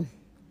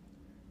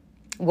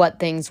what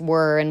things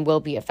were and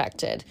will be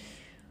affected,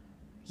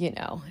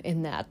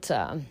 in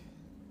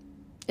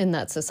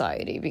that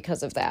society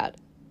because of that.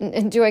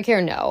 And do I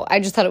care? No. I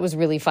just thought it was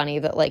really funny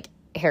that like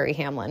Harry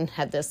Hamlin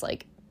had this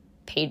like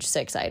page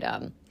 6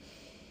 item.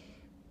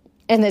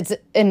 And it's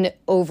an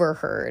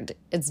overheard.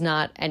 It's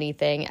not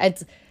anything.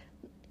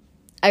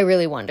 I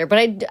really wonder.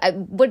 But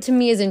what to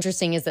me is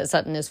interesting is that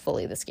Sutton is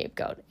fully the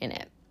scapegoat in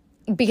it.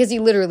 Because he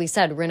literally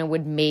said Rinna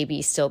would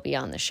maybe still be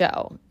on the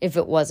show if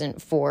it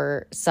wasn't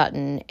for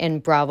Sutton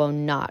and Bravo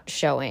not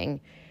showing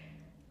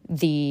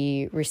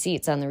the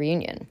receipts on the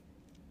reunion.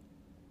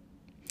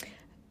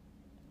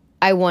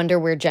 I wonder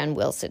where Jen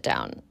will sit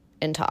down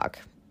and talk.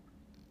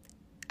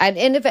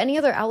 And if any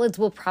other outlets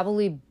will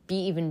probably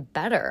be even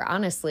better,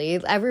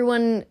 honestly.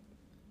 Everyone,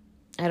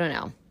 I don't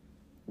know.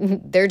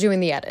 They're doing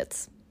the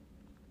edits.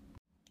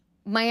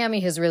 Miami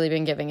has really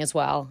been giving as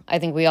well. I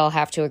think we all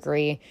have to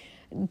agree.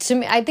 To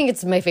me, I think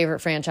it's my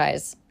favorite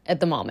franchise at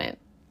the moment.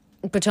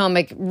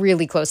 Potomac,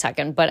 really close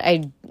second. But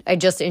I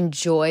just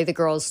enjoy the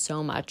girls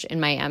so much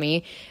in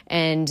Miami.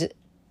 And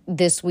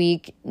this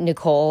week,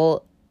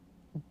 Nicole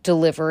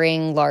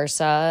delivering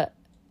Larsa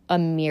a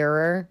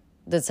mirror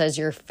that says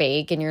you're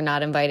fake and you're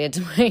not invited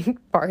to my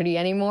party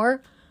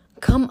anymore.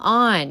 Come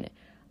on.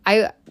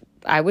 I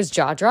was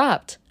jaw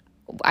dropped.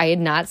 I had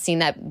not seen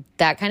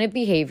that kind of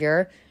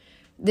behavior.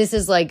 This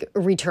is like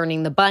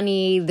returning the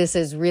bunny. This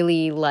is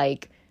really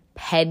like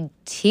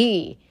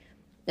petty.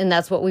 And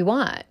that's what we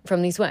want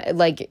from these women.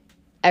 Like,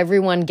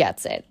 everyone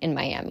gets it in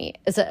Miami.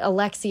 It's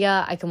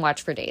Alexia, I can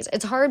watch for days.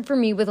 It's hard for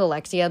me with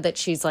Alexia that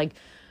she's like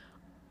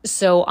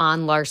so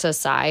on Larsa's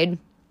side.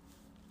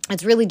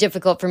 It's really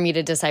difficult for me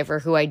to decipher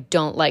who I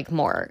don't like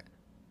more,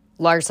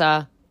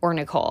 Larsa or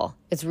Nicole.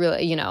 It's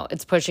really,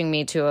 it's pushing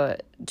me to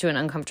an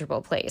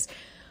uncomfortable place.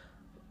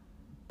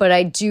 But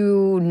I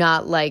do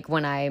not like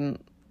when I'm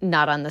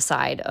not on the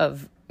side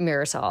of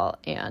Marisol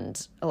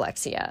and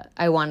Alexia.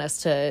 I want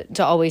us to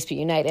always be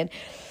united.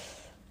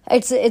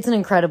 It's an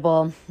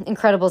incredible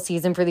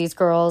season for these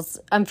girls.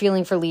 I'm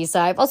feeling for Lisa.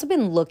 I've also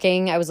been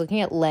I was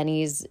looking at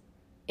Lenny's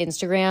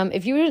Instagram.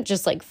 If you would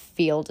just like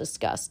feel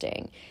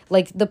disgusting,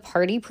 like the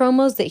party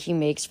promos that he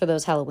makes for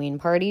those Halloween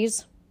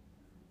parties,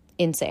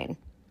 insane.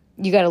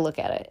 You got to look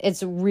at it.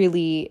 It's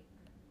really,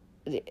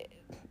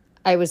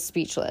 I was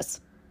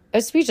speechless.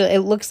 It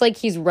looks like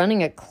he's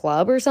running a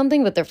club or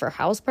something, but they're for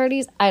house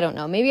parties. I don't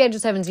know. Maybe I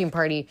just haven't seen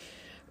party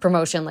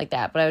promotion like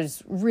that, but I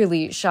was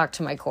really shocked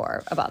to my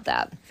core about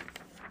that.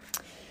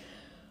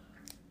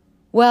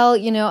 Well,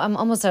 I'm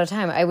almost out of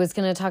time. I was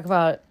going to talk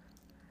about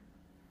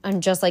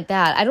I'm Just Like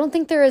That. I don't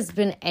think there has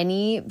been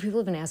any, people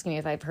have been asking me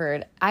if I've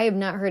heard. I have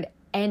not heard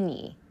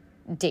any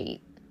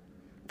date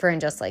for I'm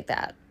Just Like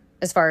That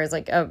as far as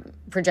like a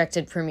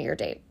projected premiere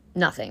date.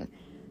 Nothing.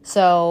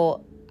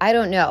 So I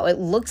don't know. It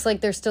looks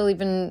like they're still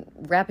even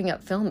wrapping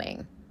up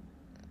filming.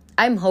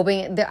 I'm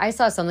hoping, I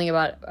saw something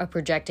about a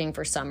projecting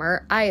for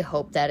summer. I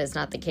hope that is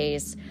not the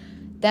case.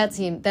 That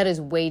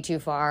is way too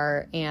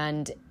far,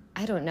 and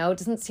I don't know. It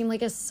doesn't seem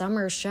like a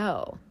summer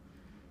show.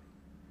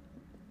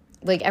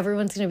 Like,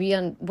 everyone's going to be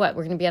on, we're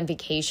going to be on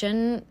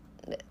vacation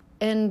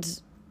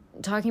and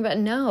talking about,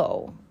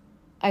 no.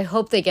 I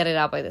hope they get it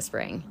out by the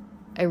spring.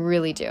 I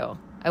really do.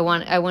 I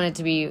want it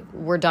to be,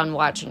 we're done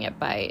watching it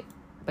by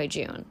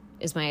June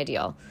is my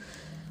ideal.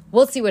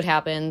 We'll see what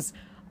happens,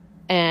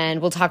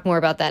 and we'll talk more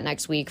about that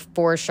next week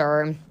for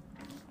sure.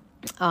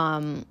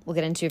 We'll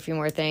get into a few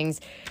more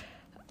things.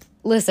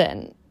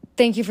 Listen,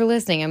 thank you for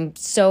listening. I'm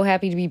so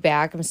happy to be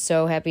back. I'm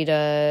so happy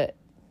to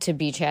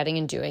be chatting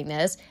and doing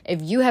this.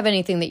 If you have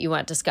anything that you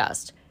want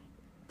discussed,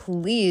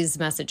 please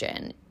message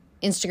in.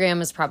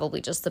 Instagram is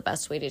probably just the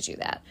best way to do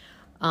that.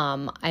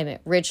 I'm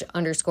at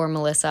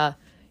rich_Melissa.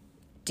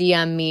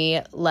 DM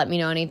me. Let me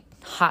know any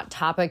hot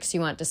topics you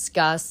want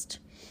discussed.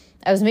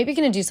 I was maybe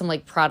going to do some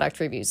like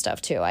product review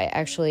stuff too. I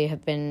actually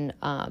have been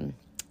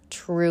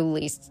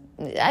truly,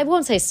 I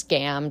won't say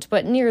scammed,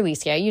 but nearly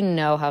scammed. You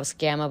know how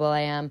scammable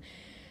I am.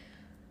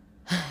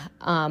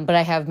 But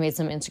I have made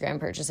some Instagram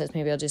purchases.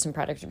 Maybe I'll do some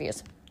product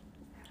reviews.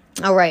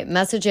 All right,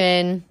 message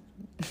in.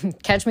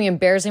 Catch me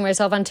embarrassing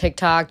myself on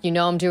TikTok. You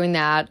know I'm doing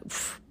that.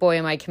 Boy,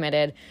 am I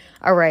committed.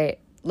 All right,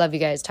 love you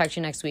guys. Talk to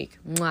you next week.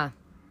 Mwah.